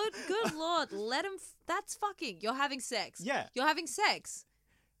god. Good lord, let him. That's fucking. You're having sex. Yeah. You're having sex.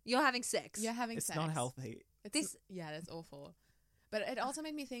 You're having sex. You're having it's sex. not healthy. That's awful. But it also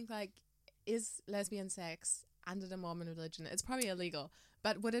made me think, like, is lesbian sex under the Mormon religion? It's probably illegal,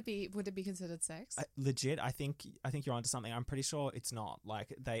 but would it be considered sex? Legit, I think you're onto something. I'm pretty sure it's not.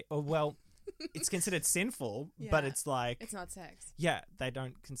 Like it's considered sinful, but it's like it's not sex. Yeah, they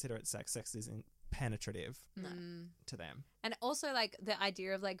don't consider it sex. Sex isn't penetrative to them. And also, like, the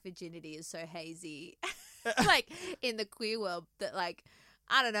idea of like virginity is so hazy, like in the queer world that like.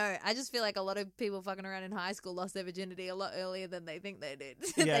 I don't know. I just feel like a lot of people fucking around in high school lost their virginity a lot earlier than they think they did.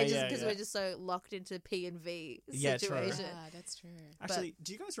 Because we're just so locked into P and V situation. True. Yeah, that's true. Actually,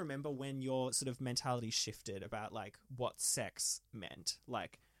 do you guys remember when your sort of mentality shifted about like what sex meant?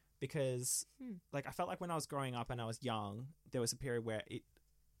 Like, because like I felt like when I was growing up and I was young, there was a period where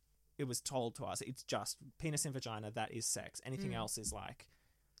it was told to us it's just penis and vagina, that is sex. Anything else is like,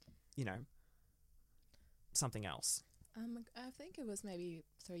 you know, something else. I think it was maybe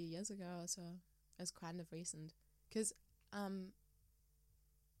 3 years ago or so. It's kind of recent. Because I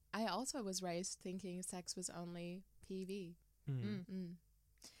also was raised thinking sex was only PV.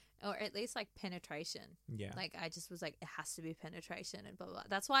 Or at least like penetration. Yeah. Like I just was like, it has to be penetration and blah, blah, blah.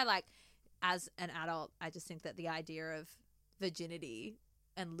 That's why like as an adult, I just think that the idea of virginity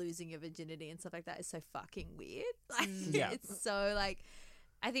and losing your virginity and stuff like that is so fucking weird. Like it's so like...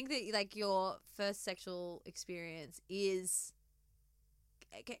 I think that like your first sexual experience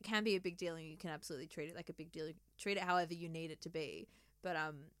can be a big deal, and you can absolutely treat it like a big deal. Treat it however you need it to be. But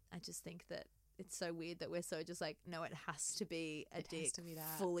I just think that it's so weird that we're so just like, no, it has to be a dick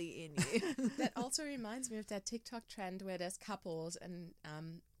fully in you. That also reminds me of that TikTok trend where there's couples and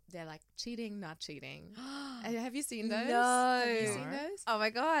they're like cheating, not cheating. Have you seen those? No. Have you seen those? Oh my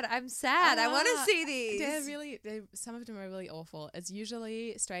god, I'm sad. I want to see these. Some of them are really awful. It's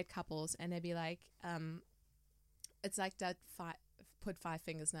usually straight couples, and they'd be like, it's like that put 5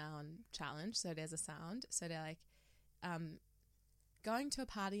 fingers down challenge. So there's a sound. So they're like, going to a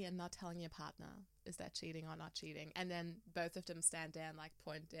party and not telling your partner, is that cheating or not cheating? And then both of them stand there and like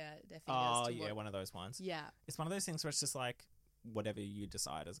point their fingers. Oh yeah, one of those ones. Yeah, it's one of those things where it's just like, whatever you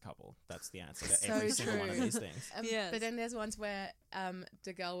decide as a couple, that's the answer to so every single one of these things. But then there's ones where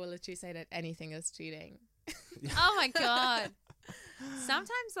the girl will literally say that anything is cheating. Oh my god. Sometimes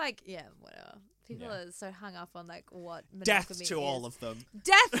like, yeah, whatever. People are so hung up on like what monogamy death to all of them.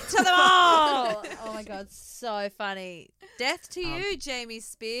 Death to them all. Oh my god, so funny. Death to you, Jamie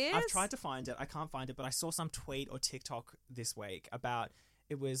Spears. I've tried to find it. I can't find it, but I saw some tweet or TikTok this week about,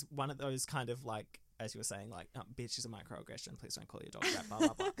 it was one of those kind of like, as you were saying, like, bitch is a microaggression, please don't call your dog that, blah,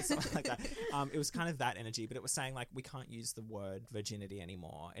 blah, blah, something like that. It was kind of that energy, but it was saying, like, we can't use the word virginity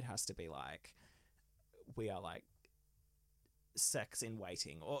anymore. It has to be, like, we are, like, sex in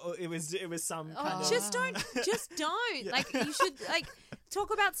waiting. Or it was some kind of... Just don't. Yeah. Like, you should, like,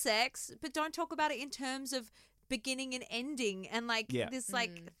 talk about sex, but don't talk about it in terms of beginning and ending and, like, this,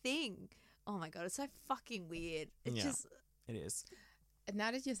 like, thing. Oh, my God, it's so fucking weird. It is.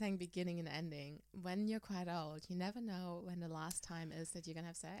 Now that you're saying beginning and ending, when you're quite old, you never know when the last time is that you're going to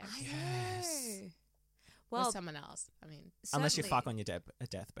have sex. I know. Well, with someone else. I mean, unless you fuck on your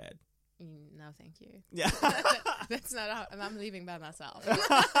deathbed. No, thank you. Yeah. That's not how I'm leaving by myself.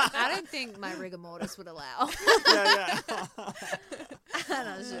 I don't think my rigor mortis would allow. Yeah. I'm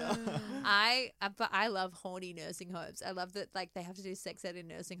not sure. But I love horny nursing homes. I love that like they have to do sex ed in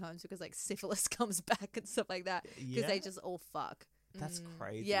nursing homes because like syphilis comes back and stuff like that because they just all fuck. That's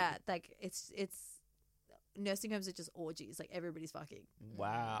crazy. Yeah, like it's nursing homes are just orgies. Like everybody's fucking.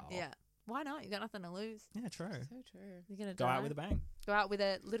 Wow. Yeah. Why not? You got nothing to lose. Yeah, true. So true. You're gonna go out with a bang. Go out with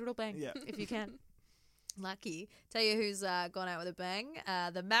a literal bang. Yeah. If you can. Lucky. Tell you who's gone out with a bang.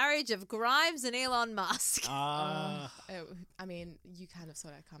 The marriage of Grimes and Elon Musk. I mean, you kind of saw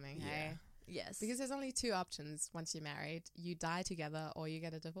that coming, hey? Yes. Because there's only 2 options once you're married. You die together or you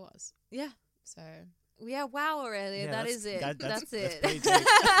get a divorce. Yeah. So... Yeah, wow, Aurelia, that is it. That's it. That's pretty deep.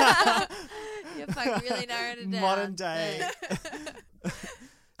 You're fucking really narrowed it down. Modern day.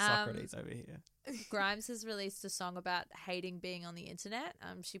 Socrates over here. Grimes has released a song about hating being on the internet.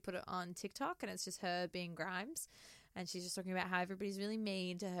 She put it on TikTok, and it's just her being Grimes. And she's just talking about how everybody's really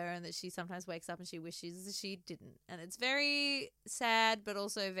mean to her and that she sometimes wakes up and she wishes she didn't. And it's very sad, but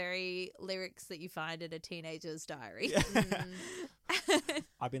also very lyrics that you find in a teenager's diary.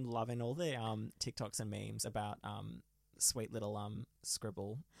 I've been loving all the TikToks and memes about sweet little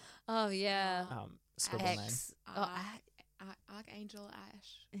scribble Oh yeah. scribble name. X. Archangel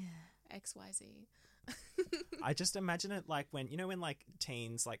Ash. XYZ. I just imagine it like when like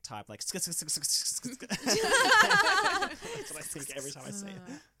teens like type like that's what I think every time I see it.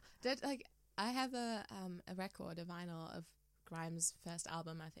 That like I have a record, a vinyl of Grimes' first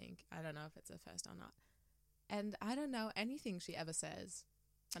album, I think. I don't know if it's her first or not. And I don't know anything she ever says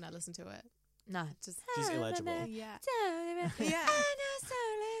when I listen to it. No, Just She's illegible. yeah. Yeah.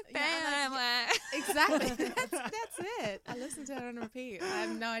 Exactly. That's it. I listen to it on repeat. I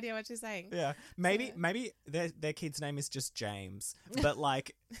have no idea what she's saying. Yeah, maybe their kid's name is just James, but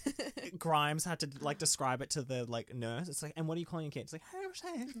like Grimes had to like describe it to the like nurse. It's like, and what are you calling your kid? It's like,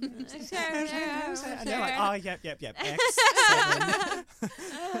 and they're like, oh, yep, X7.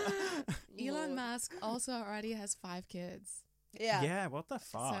 Elon Musk also already has 5 kids. Yeah. Yeah, what the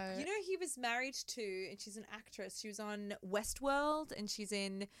fuck? So, You know, he was married to, and she's an actress. She was on Westworld, and she's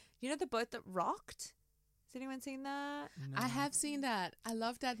in, the boat that rocked? Has anyone seen that? I have seen that. I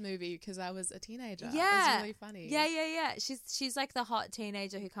loved that movie because I was a teenager. Yeah. It was really funny. Yeah. She's like the hot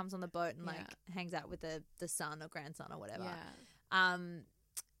teenager who comes on the boat and like Yeah. hangs out with the son or grandson or whatever. Yeah.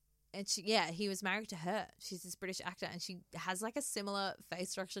 And he was married to her. She's this British actor, and she has like a similar face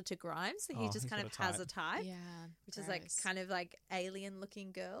structure to Grimes. So he just he's kind got of a has type. a type, Yeah. which is like gross. kind of like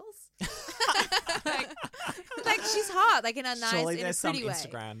alien-looking girls. like she's hot, like in a nice, Surely in a there's some pretty way.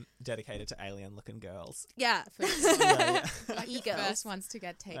 Instagram dedicated to alien-looking girls. Yeah, For sure. Yeah. Like the E-girls. first ones to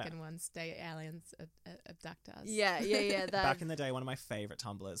get taken once the aliens abduct us. Yeah. That, Back in the day, one of my favorite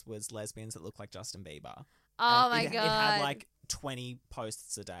Tumblrs was lesbians that looked like Justin Bieber. oh And my it god, had like 20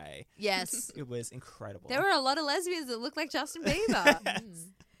 posts a day. yes. It was incredible. There were a lot of lesbians that looked like Justin Bieber.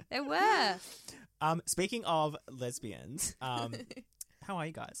 There were. Speaking of lesbians, how are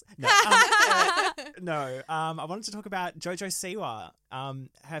you guys? No, I wanted to talk about Jojo Siwa.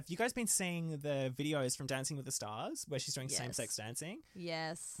 Have you guys been seeing the videos from Dancing with the Stars where she's doing Yes. same-sex dancing?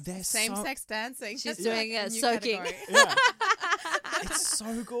 Yes. They're Same-sex dancing. She's That's doing like a new soaking. category. Yeah. It's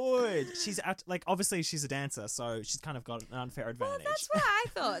so good. She's like, obviously she's a dancer, so she's kind of got an unfair advantage. Well, that's what I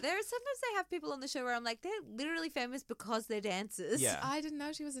thought. Sometimes they have people on the show where I'm like, they're literally famous because they're dancers. Yeah. I didn't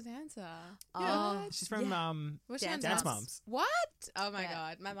know she was a dancer. Oh, She's from Was she on Dance Moms. What? Oh my Yeah.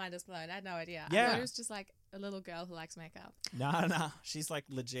 god, my mind is blown. I had no idea. I Yeah. thought it was just like a little girl who likes makeup. No. She's like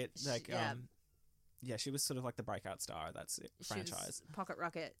legit. Like, yeah. yeah, she was sort of like the breakout star of that franchise. Pocket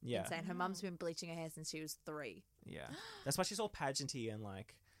Rocket. Yeah. Insane. Her mum's been bleaching her hair since she was 3. Yeah, that's why she's all pageanty and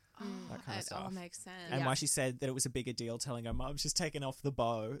like that kind of It all stuff. makes sense. And why she said that it was a bigger deal telling her mum she's taken off the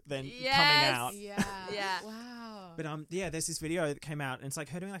bow than coming Yes. out. Yeah. Yeah. Wow. But there's this video that came out and it's like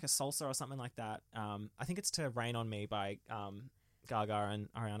her doing like a salsa or something like that. I think it's to Rain on Me by Gaga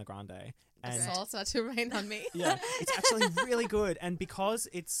and Ariana Grande. And Salsa to rain on me. yeah, it's actually really good. And because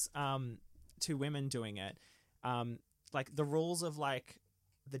it's 2 women doing it, like the rules of like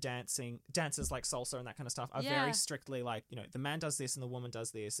the dancers like salsa and that kind of stuff are very strictly like, the man does this and the woman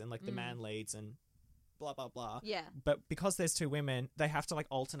does this and like the man leads and blah blah blah. Yeah. But because there's 2 women, they have to like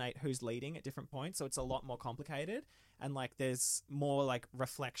alternate who's leading at different points, so it's a lot more complicated and like there's more like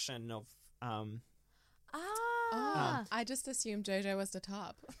reflection of I just assumed JoJo was the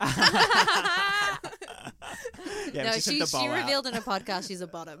top. yeah, No, she took the she bow out. revealed in a podcast she's a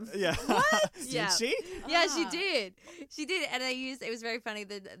bottom. Yeah. Yeah. Did she? Yeah, she did. She did, and it was very funny.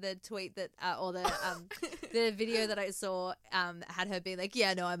 The tweet that or the video that I saw had her being like,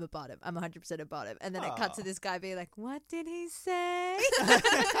 "Yeah, no, I'm a bottom. I'm 100% a bottom," and then it cut to this guy being like, "What did he say?"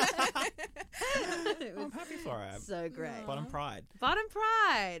 It was I'm happy for her. so great. Bottom pride. Bottom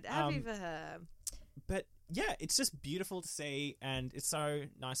pride. Happy for her. But yeah, it's just beautiful to see and it's so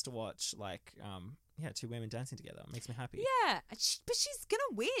nice to watch like 2 women dancing together. It makes me happy. Yeah, but she's gonna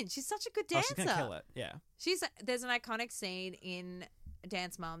win. She's such a good Oh, dancer. she's gonna kill it. Yeah. There's an iconic scene in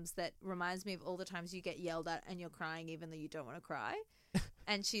Dance Moms that reminds me of all the times you get yelled at and you're crying even though you don't want to cry.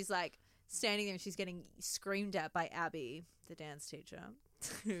 And she's like standing there and she's getting screamed at by Abby, the dance teacher.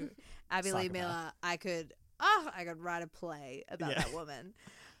 Abby Lee Psychopath. Miller, I could write a play about that woman.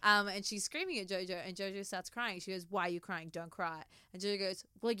 And she's screaming at JoJo and JoJo starts crying. She goes, "Why are you crying? Don't cry." And JoJo goes,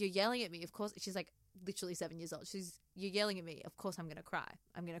 "Well, you're yelling at me. Of course." She's like literally 7 years old. "You're yelling at me. Of course I'm going to cry.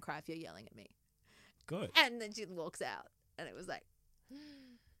 I'm going to cry if you're yelling at me." Good. And then she walks out. And it was like,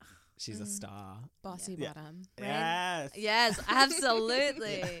 She's a star. Bossy Yeah. bottom. Yes. yes,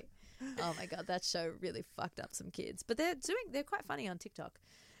 absolutely. Oh my God, that show really fucked up some kids. But they're quite funny on TikTok.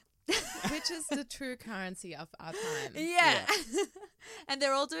 Which is the true currency of our time. Yeah. And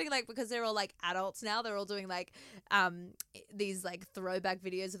they're all doing like, because they're all like adults now, they're all doing like these like throwback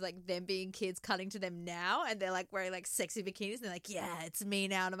videos of like them being kids cutting to them now, and they're like wearing like sexy bikinis and they're like, yeah, it's me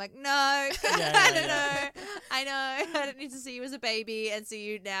now. And I'm like, no, I don't know. I know. I don't need to see you as a baby and see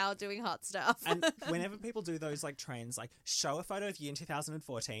you now doing hot stuff. And whenever people do those like trends, like show a photo of you in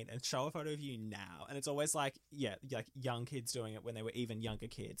 2014 and show a photo of you now, and it's always like, yeah, like young kids doing it when they were even younger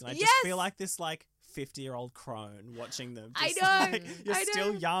kids, and I just feel like this like 50-year-old crone watching them. Just, I know. Like, you're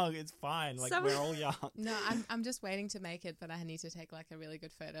still young. It's fine. Like we're all young. No, I'm just waiting to make it, but I need to take like a really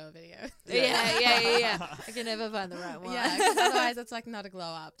good photo or video. Yeah. I can never find the right one. Yeah, 'cause otherwise it's like not a glow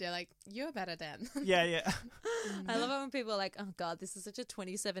up. They're like, you're better than. Yeah. I love it when people are like, oh God, this is such a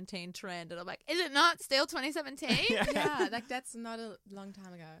 2017 trend. And I'm like, is it not still 2017? Yeah, like that's not a long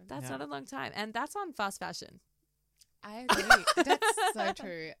time ago. That's not a long time. And that's on fast fashion. I agree. That's so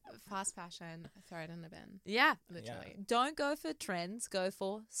true. Fast fashion, throw it in the bin. Yeah. Literally. Don't go for trends, go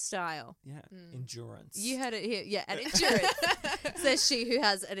for style. Yeah. Endurance. You heard it here. Yeah, and endurance. Says she who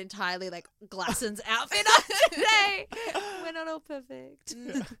has an entirely like Glassons outfit on today. We're not all perfect.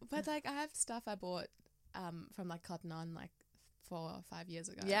 But like I have stuff I bought from like Cotton On like 4 or 5 years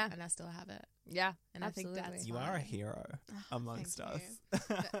ago. Yeah. And I still have it. Yeah. And absolutely. I think that's You fine. are a hero amongst us.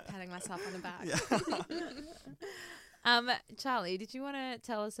 Patting myself on the back. Yeah. Charlie, did you want to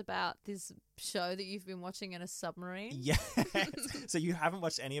tell us about this show that you've been watching in a submarine? Yes. So you haven't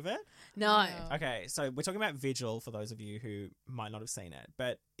watched any of it? No. Okay, so we're talking about Vigil for those of you who might not have seen it,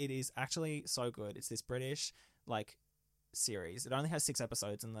 but it is actually so good. It's this British like series. It only has 6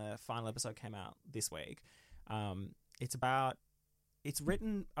 episodes, and the final episode came out this week. It's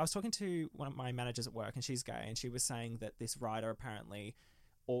written. I was talking to one of my managers at work, and she's gay, and she was saying that this writer apparently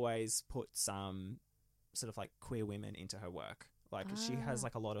always puts sort of like queer women into her work. Like she has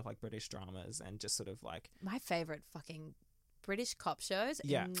like a lot of like British dramas and just sort of like my favorite fucking British cop shows.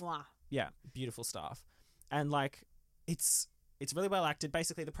 Yeah. Mwah. Yeah, beautiful stuff. And like it's really well acted.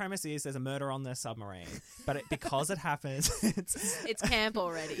 Basically, the premise is there's a murder on the submarine, but because it happens, it's camp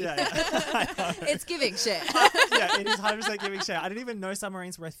already. Yeah. It's giving shit. Yeah, it is 100% giving shit. I didn't even know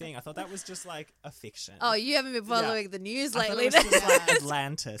submarines were a thing. I thought that was just like a fiction. Oh, you haven't been following the news I thought lately. it was just like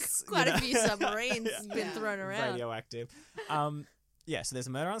Atlantis. Quite a few submarines been thrown around. Radioactive. Yeah, so there's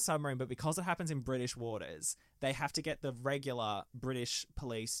a murder on a submarine, but because it happens in British waters, they have to get the regular British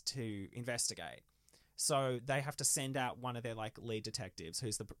police to investigate. So they have to send out one of their like lead detectives,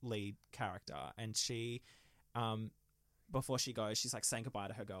 who's the lead character, and she, before she goes, she's like saying goodbye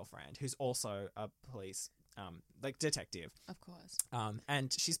to her girlfriend, who's also a police, like detective, of course.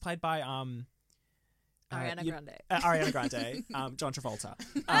 And she's played by Ariana Grande. Ariana Grande, John Travolta.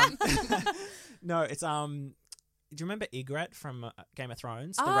 No, it's do you remember Ygritte from Game of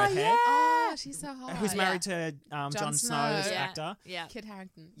Thrones? The redhead? Yeah. Oh, she's so hot. Who's married to Jon Snow's Yeah. actor? Yeah. Kit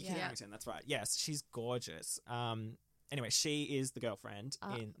Harington. Kit Harington, that's right. Yes, she's gorgeous. Anyway, she is the girlfriend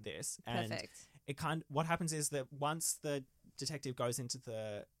in this. And Perfect. what happens is that once the detective goes into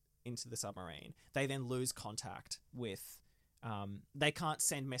the submarine, they then lose contact with they can't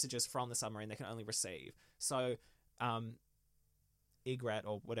send messages from the submarine, they can only receive. So Ygritte,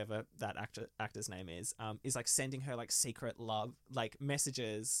 or whatever that actor's name is like sending her like secret love like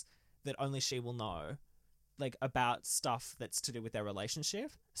messages that only she will know, like about stuff that's to do with their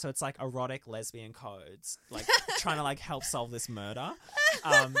relationship. So it's like erotic lesbian codes, like trying to like help solve this murder.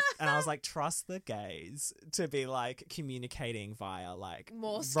 And I was like, trust the gays to be like communicating via like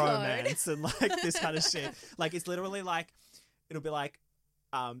Morse romance and like this kind of shit. Like it's literally like it'll be like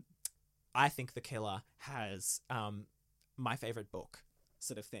I think the killer has my favorite book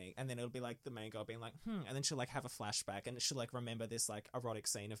sort of thing, and then it'll be like the main girl being like and then she'll like have a flashback and she'll like remember this like erotic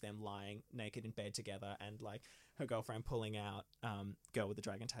scene of them lying naked in bed together, and like her girlfriend pulling out Girl with the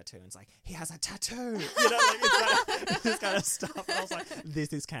Dragon Tattoo, and it's like, he has a tattoo, you know, like it's this kind of stuff. And I was like,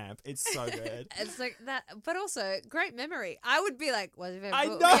 this is camp. It's so good. It's like that, but also great memory. I would be like, what's your favorite I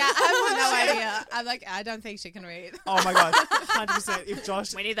book? know. Yeah, I have no idea. I'm like, I don't think she can read. Oh my god, 100%. If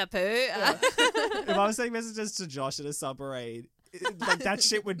Josh, Winnie the Pooh. if I was sending messages to Josh in a submarine, like that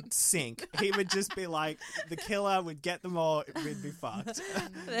shit would sink. He would just be like, the killer would get them all. We'd be fucked.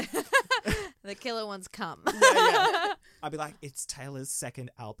 The killer ones come. Yeah. I'd be like, it's Taylor's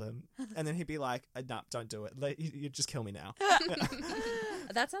second album, and then he'd be like, no, don't do it. You just kill me now.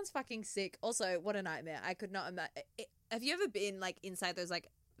 That sounds fucking sick. Also, what a nightmare. I could not imagine. Have you ever been like inside those like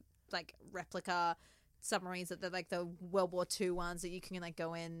replica submarines that they're like the World War II ones that you can like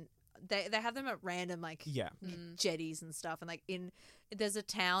go in? They have them at random like jetties and stuff, and like there's a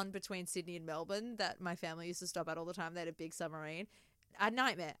town between Sydney and Melbourne that my family used to stop at all the time. They had a big submarine. A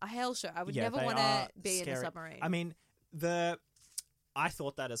nightmare, a hell show. I would never want to be scary. in a submarine. I mean, the I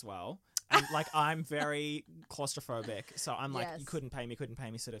thought that as well. And, like, I'm very claustrophobic, so I'm like, Yes. you couldn't pay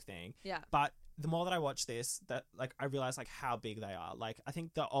me sort of thing. Yeah. But the more that I watch this, that, like, I realize, like, how big they are. Like, I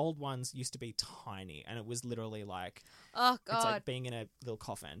think the old ones used to be tiny, and it was literally like, Oh, God. it's like being in a little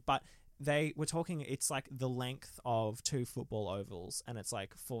coffin. But they were talking, it's like the length of 2 football ovals, and it's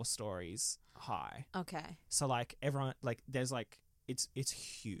like 4 stories high. Okay. So, like, everyone, like, there's like, it's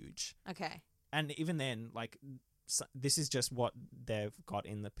huge. Okay. And even then, like, so this is just what they've got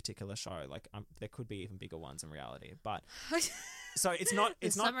in the particular show. Like, there could be even bigger ones in reality, but so it's not The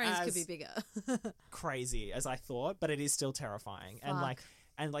it's not submarines as could be bigger. crazy as I thought, but it is still terrifying. Fuck.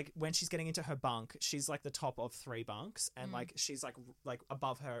 And like when she's getting into her bunk, she's like the top of 3 bunks, and like she's like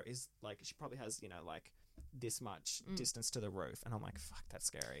above her is like she probably has like this much distance to the roof, and I'm like, fuck, that's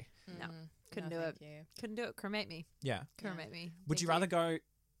scary. No, couldn't do it. Couldn't do it. Cremate me. Yeah. Cremate me. Would Thank you rather go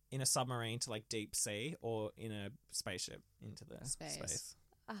in a submarine to like deep sea or in a spaceship into the space?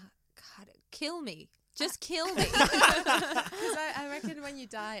 God, kill me. Just kill me. Because I reckon when you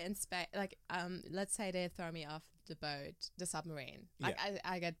die in space, like, let's say they throw me off the boat, the submarine, like,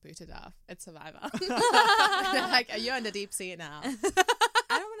 I get booted off. It's Survivor. They're like, you're in the deep sea now.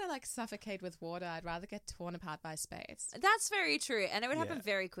 I don't want to like suffocate with water. I'd rather get torn apart by space. That's very true, and it would happen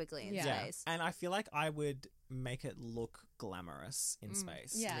very quickly in space. And I feel like I would make it look glamorous in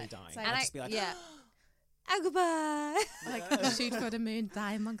space. Yeah. Me dying. So I'd just be like, goodbye. Like, shoot for the moon,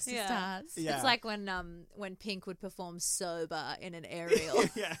 die amongst the stars. Yeah. It's like when Pink would perform sober in an aerial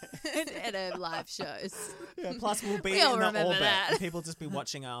at her live shows. Yeah, plus we'll be We all in the remember orbit that. and people just be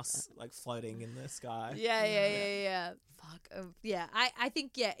watching us like floating in the sky. Yeah. Fuck. Yeah. I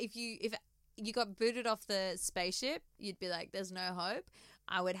think if you got booted off the spaceship, you'd be like, there's no hope.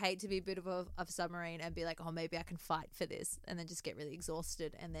 I would hate to be booted off a submarine and be like, oh, maybe I can fight for this, and then just get really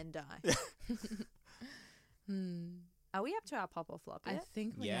exhausted and then die. Are we up to our pop or flop I yet?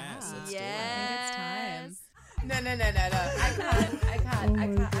 think we Yes, are. let's do it. I think it's time. No. I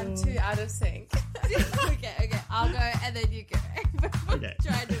can't. I'm too out of sync. okay. I'll go and then you go. Okay.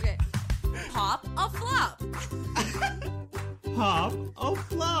 Try and do it. Pop or flop? Pop or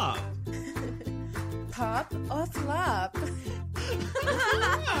flop? Pop or flop?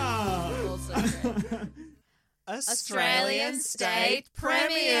 Also great. Australian state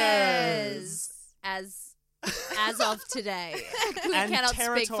premiers as of today. We And cannot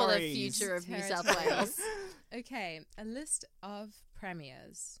speak for the territories. future of New South Wales. Okay, a list of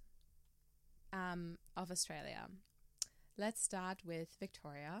premiers of Australia. Let's start with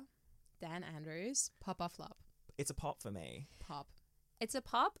Victoria. Dan Andrews, pop or flop? It's a pop for me. Pop. It's a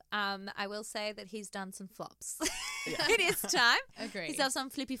pop. I will say that he's done some flops. It is time. Agree. He's done some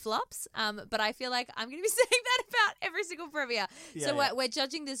flippy flops. But I feel like I'm going to be saying that about every single premier. So we're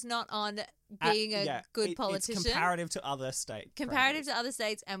judging this not on being a good politician. It's comparative to other states. Comparative to other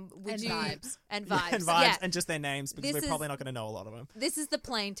states, and vibes. And vibes. And vibes Yeah. and just their names, because This we're probably is- not going to know a lot of them. This is the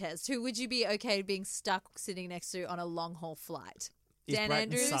plain test. Who would you be okay being stuck sitting next to on a long haul flight? Is Dan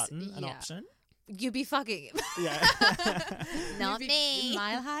Brayton Andrews? Sutton an Yeah. option? You'd be fucking him. Yeah. Not me.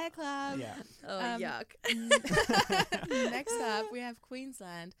 Mile High Club. Yeah. Oh, yuck. Next up, we have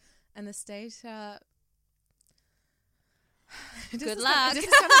Queensland. Anastasia. Good luck. This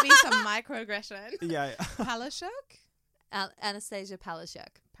is going to be some microaggression. Yeah. Palaszczuk? Anastasia Palaszczuk.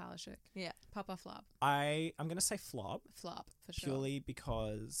 Palaszczuk. Yeah. Pop or flop? I'm going to say flop. Flop, for sure. Purely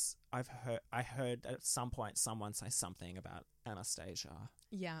because I heard at some point someone say something about Anastasia.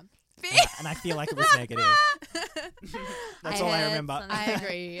 Yeah. And I feel like it was negative. That's all I heard remember. something. I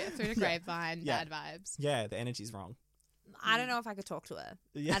agree. Through the grapevine, Yeah. bad vibes. Yeah, the energy's wrong. I don't know if I could talk to her.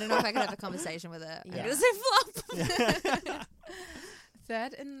 Yeah. I don't know if I could have a conversation with her. I'm Yeah. going to say flop.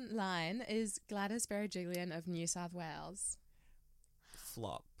 Third in line is Gladys Berejiklian of New South Wales.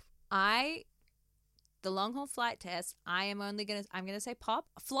 Flop. The long haul flight test, I'm going to say pop.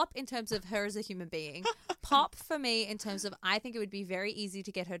 Flop in terms of her as a human being. Pop for me in terms of I think it would be very easy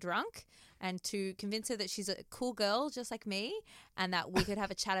to get her drunk and to convince her that she's a cool girl just like me and that we could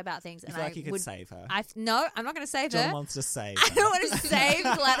have a chat about things. You And feel like you could would save her. No, I'm not going to save John her. wants to save I her. don't want to save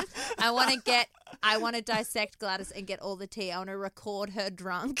Gladys. I want to dissect Gladys and get all the tea. I want to record her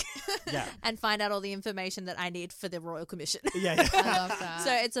drunk Yeah. and find out all the information that I need for the Royal Commission. Yeah. I love that.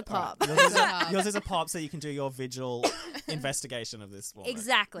 So it's a pop. Yours is a pop, so you can do your vigil investigation of this woman.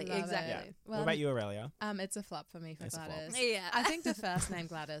 Exactly. Love it. Exactly. Yeah. Well, what about you, Aurelia? It's a flop for me for It's a flop. Gladys. Yeah. I think the first name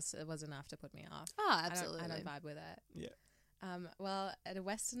Gladys was enough to put me off. Oh, I absolutely. don't vibe with it. Yeah. Well, the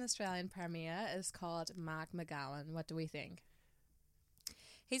Western Australian premier is called Mark McGowan. What do we think?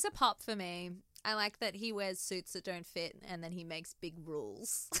 He's a pop for me. I like that he wears suits that don't fit and then he makes big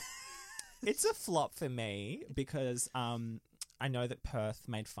rules. It's a flop for me because I know that Perth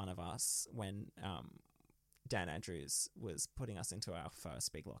made fun of us when Dan Andrews was putting us into our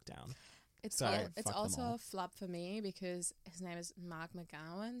first big lockdown. It's So, it's fuck them also all. a flop for me because his name is Mark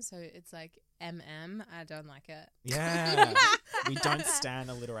McGowan, so it's like MM. I don't like it. Yeah. We don't stand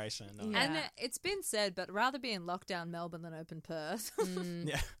alliteration. No. Yeah. And it's been said, but rather be in lockdown Melbourne than open Perth.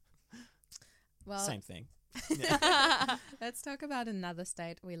 Yeah. Well, Same thing. let's talk about another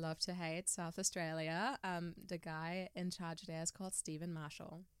state we love to hate, South Australia. The guy in charge there is called Stephen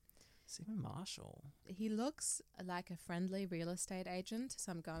Marshall. Stephen Marshall. He looks like a friendly real estate agent,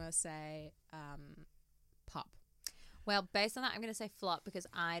 so I'm gonna say pop. Well, based on that, I'm going to say flop because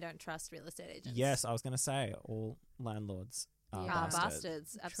I don't trust real estate agents. Yes, I was going to say all landlords are Yeah.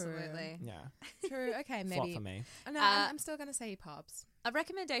 Bastards, absolutely. Yeah. True. Okay, Flop maybe. for me. No, Uh, I'm still gonna say he pops. A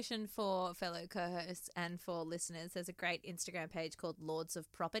recommendation for fellow co-hosts and for listeners, there's a great Instagram page called Lords of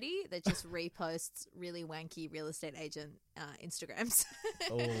Property that just reposts really wanky real estate agent Instagrams.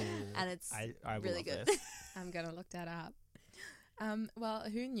 Oh, And it's I really love good. this. I'm gonna look that up. Well,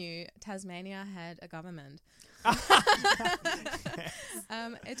 who knew Tasmania had a government?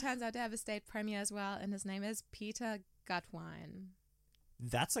 It turns out to have a state premier as well, and his name is Peter Gutwein.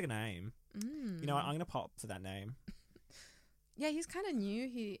 That's a name. You know what? I'm going to pop for that name. Yeah, he's kind of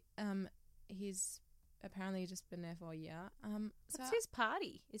new. He's apparently just been there for a year. What's his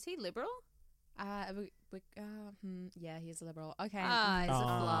party? Is he liberal? Yeah, he's liberal. Okay. He's a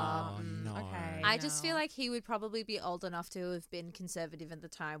flop. no. Okay. I just feel like he would probably be old enough to have been conservative at the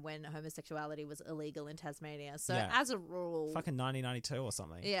time when homosexuality was illegal in Tasmania. So Yeah. as a rule, Fucking 1992 or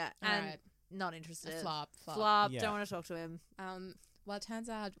something. yeah, All and right. not interested. Flop. Flop. Yeah. Don't want to talk to him. Well, it turns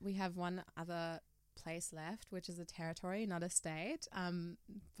out we have one other place left, which is a territory, not a state.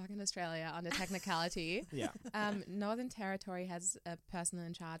 Fucking Australia on the technicality. Yeah. Northern Territory has a person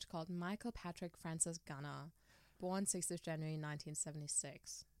in charge called Michael Patrick Francis Gunner, born 6th of January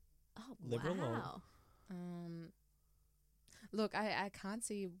 1976. Oh, Liberal or- wow. Look, I can't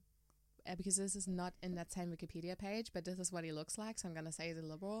see because this is not in that same Wikipedia page, but this is what he looks like, so I'm going to say he's a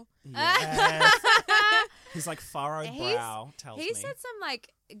liberal. Yes. His like furrowed He's- brow tells He me. said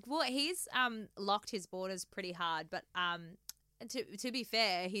he's locked his borders pretty hard, but to be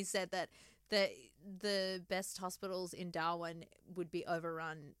fair, he said that the best hospitals in Darwin would be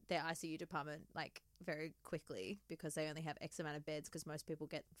overrun, their ICU department, like very quickly because they only have X amount of beds because most people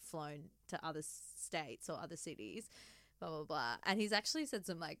get flown to other states or other cities. Blah, blah, blah. And he's actually said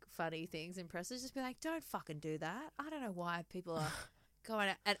some like funny things in press. Just be like, don't fucking do that. I don't know why people are going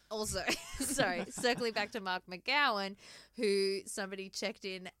out. And also, sorry, circling back to Mark McGowan, who somebody checked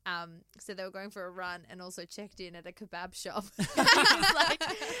in, said they were going for a run and also checked in at a kebab shop.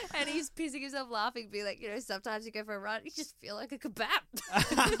 And he's pissing himself laughing, being like, sometimes you go for a run, you just feel like a kebab.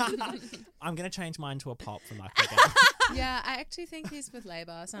 I'm going to change mine to a pop for Michael again. Yeah, I actually think he's with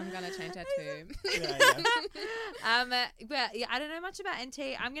Labour, so I'm going to change that too. But yeah, I don't know much about NT.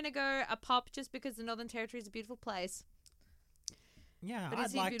 I'm going to go a pop just because the Northern Territory is a beautiful place. Yeah, But I'd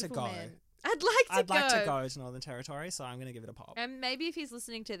is he a like to beautiful go. man? I'd like to go to Northern Territory, so I'm going to give it a pop. And maybe if he's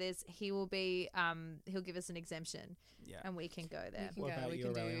listening to this, he will be he'll give us an exemption. Yeah. And we can go there. We What can go. about We you,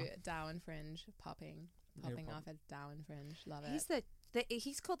 can do Aurelia? Darwin Fringe popping off at Darwin Fringe. Love He's it.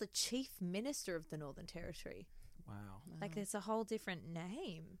 he's called the Chief Minister of the Northern Territory. Wow. Like there's a whole different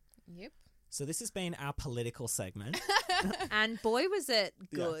name. Yep. So this has been our political segment. And boy was it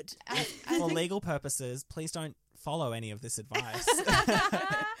good. For legal purposes, please don't follow any of this advice.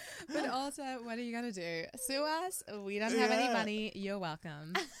 But also, what are you going to do? Sue us? We don't have any Yeah. money. You're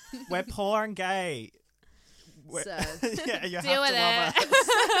welcome. We're poor and gay. So Yeah, you deal have with to love it.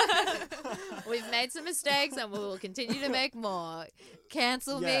 us. We've made some mistakes and we will continue to make more.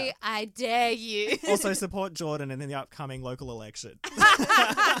 Cancel Yeah. me, I dare you. Also support Jordan in the upcoming local election.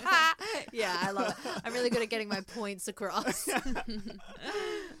 Yeah, I love it. I'm really good at getting my points across.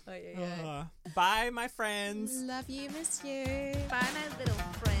 Bye, my friends. Love you, miss you. Bye, my little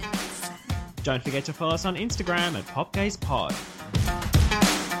friends. Don't forget to follow us on Instagram at PopGazePod.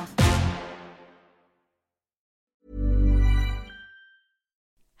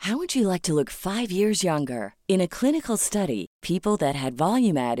 How would you like to look 5 years younger? In a clinical study, people that had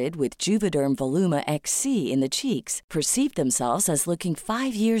volume added with Juvederm Voluma XC in the cheeks perceived themselves as looking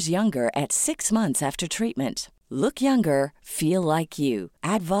 5 years younger at 6 months after treatment. Look younger, feel like you.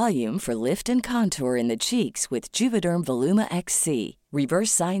 Add volume for lift and contour in the cheeks with Juvederm Voluma XC.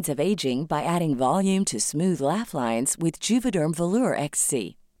 Reverse signs of aging by adding volume to smooth laugh lines with Juvederm Volure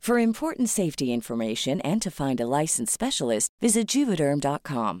XC. For important safety information and to find a licensed specialist, visit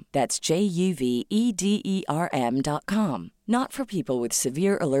Juvederm.com. That's JUVEDERM.com. Not for people with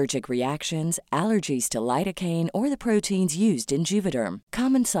severe allergic reactions, allergies to lidocaine, or the proteins used in Juvederm.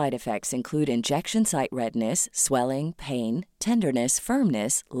 Common side effects include injection site redness, swelling, pain, tenderness,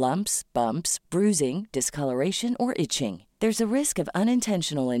 firmness, lumps, bumps, bruising, discoloration, or itching. There's a risk of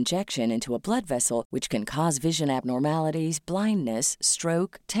unintentional injection into a blood vessel, which can cause vision abnormalities, blindness,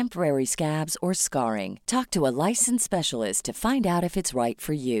 stroke, temporary scabs, or scarring. Talk to a licensed specialist to find out if it's right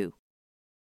for you.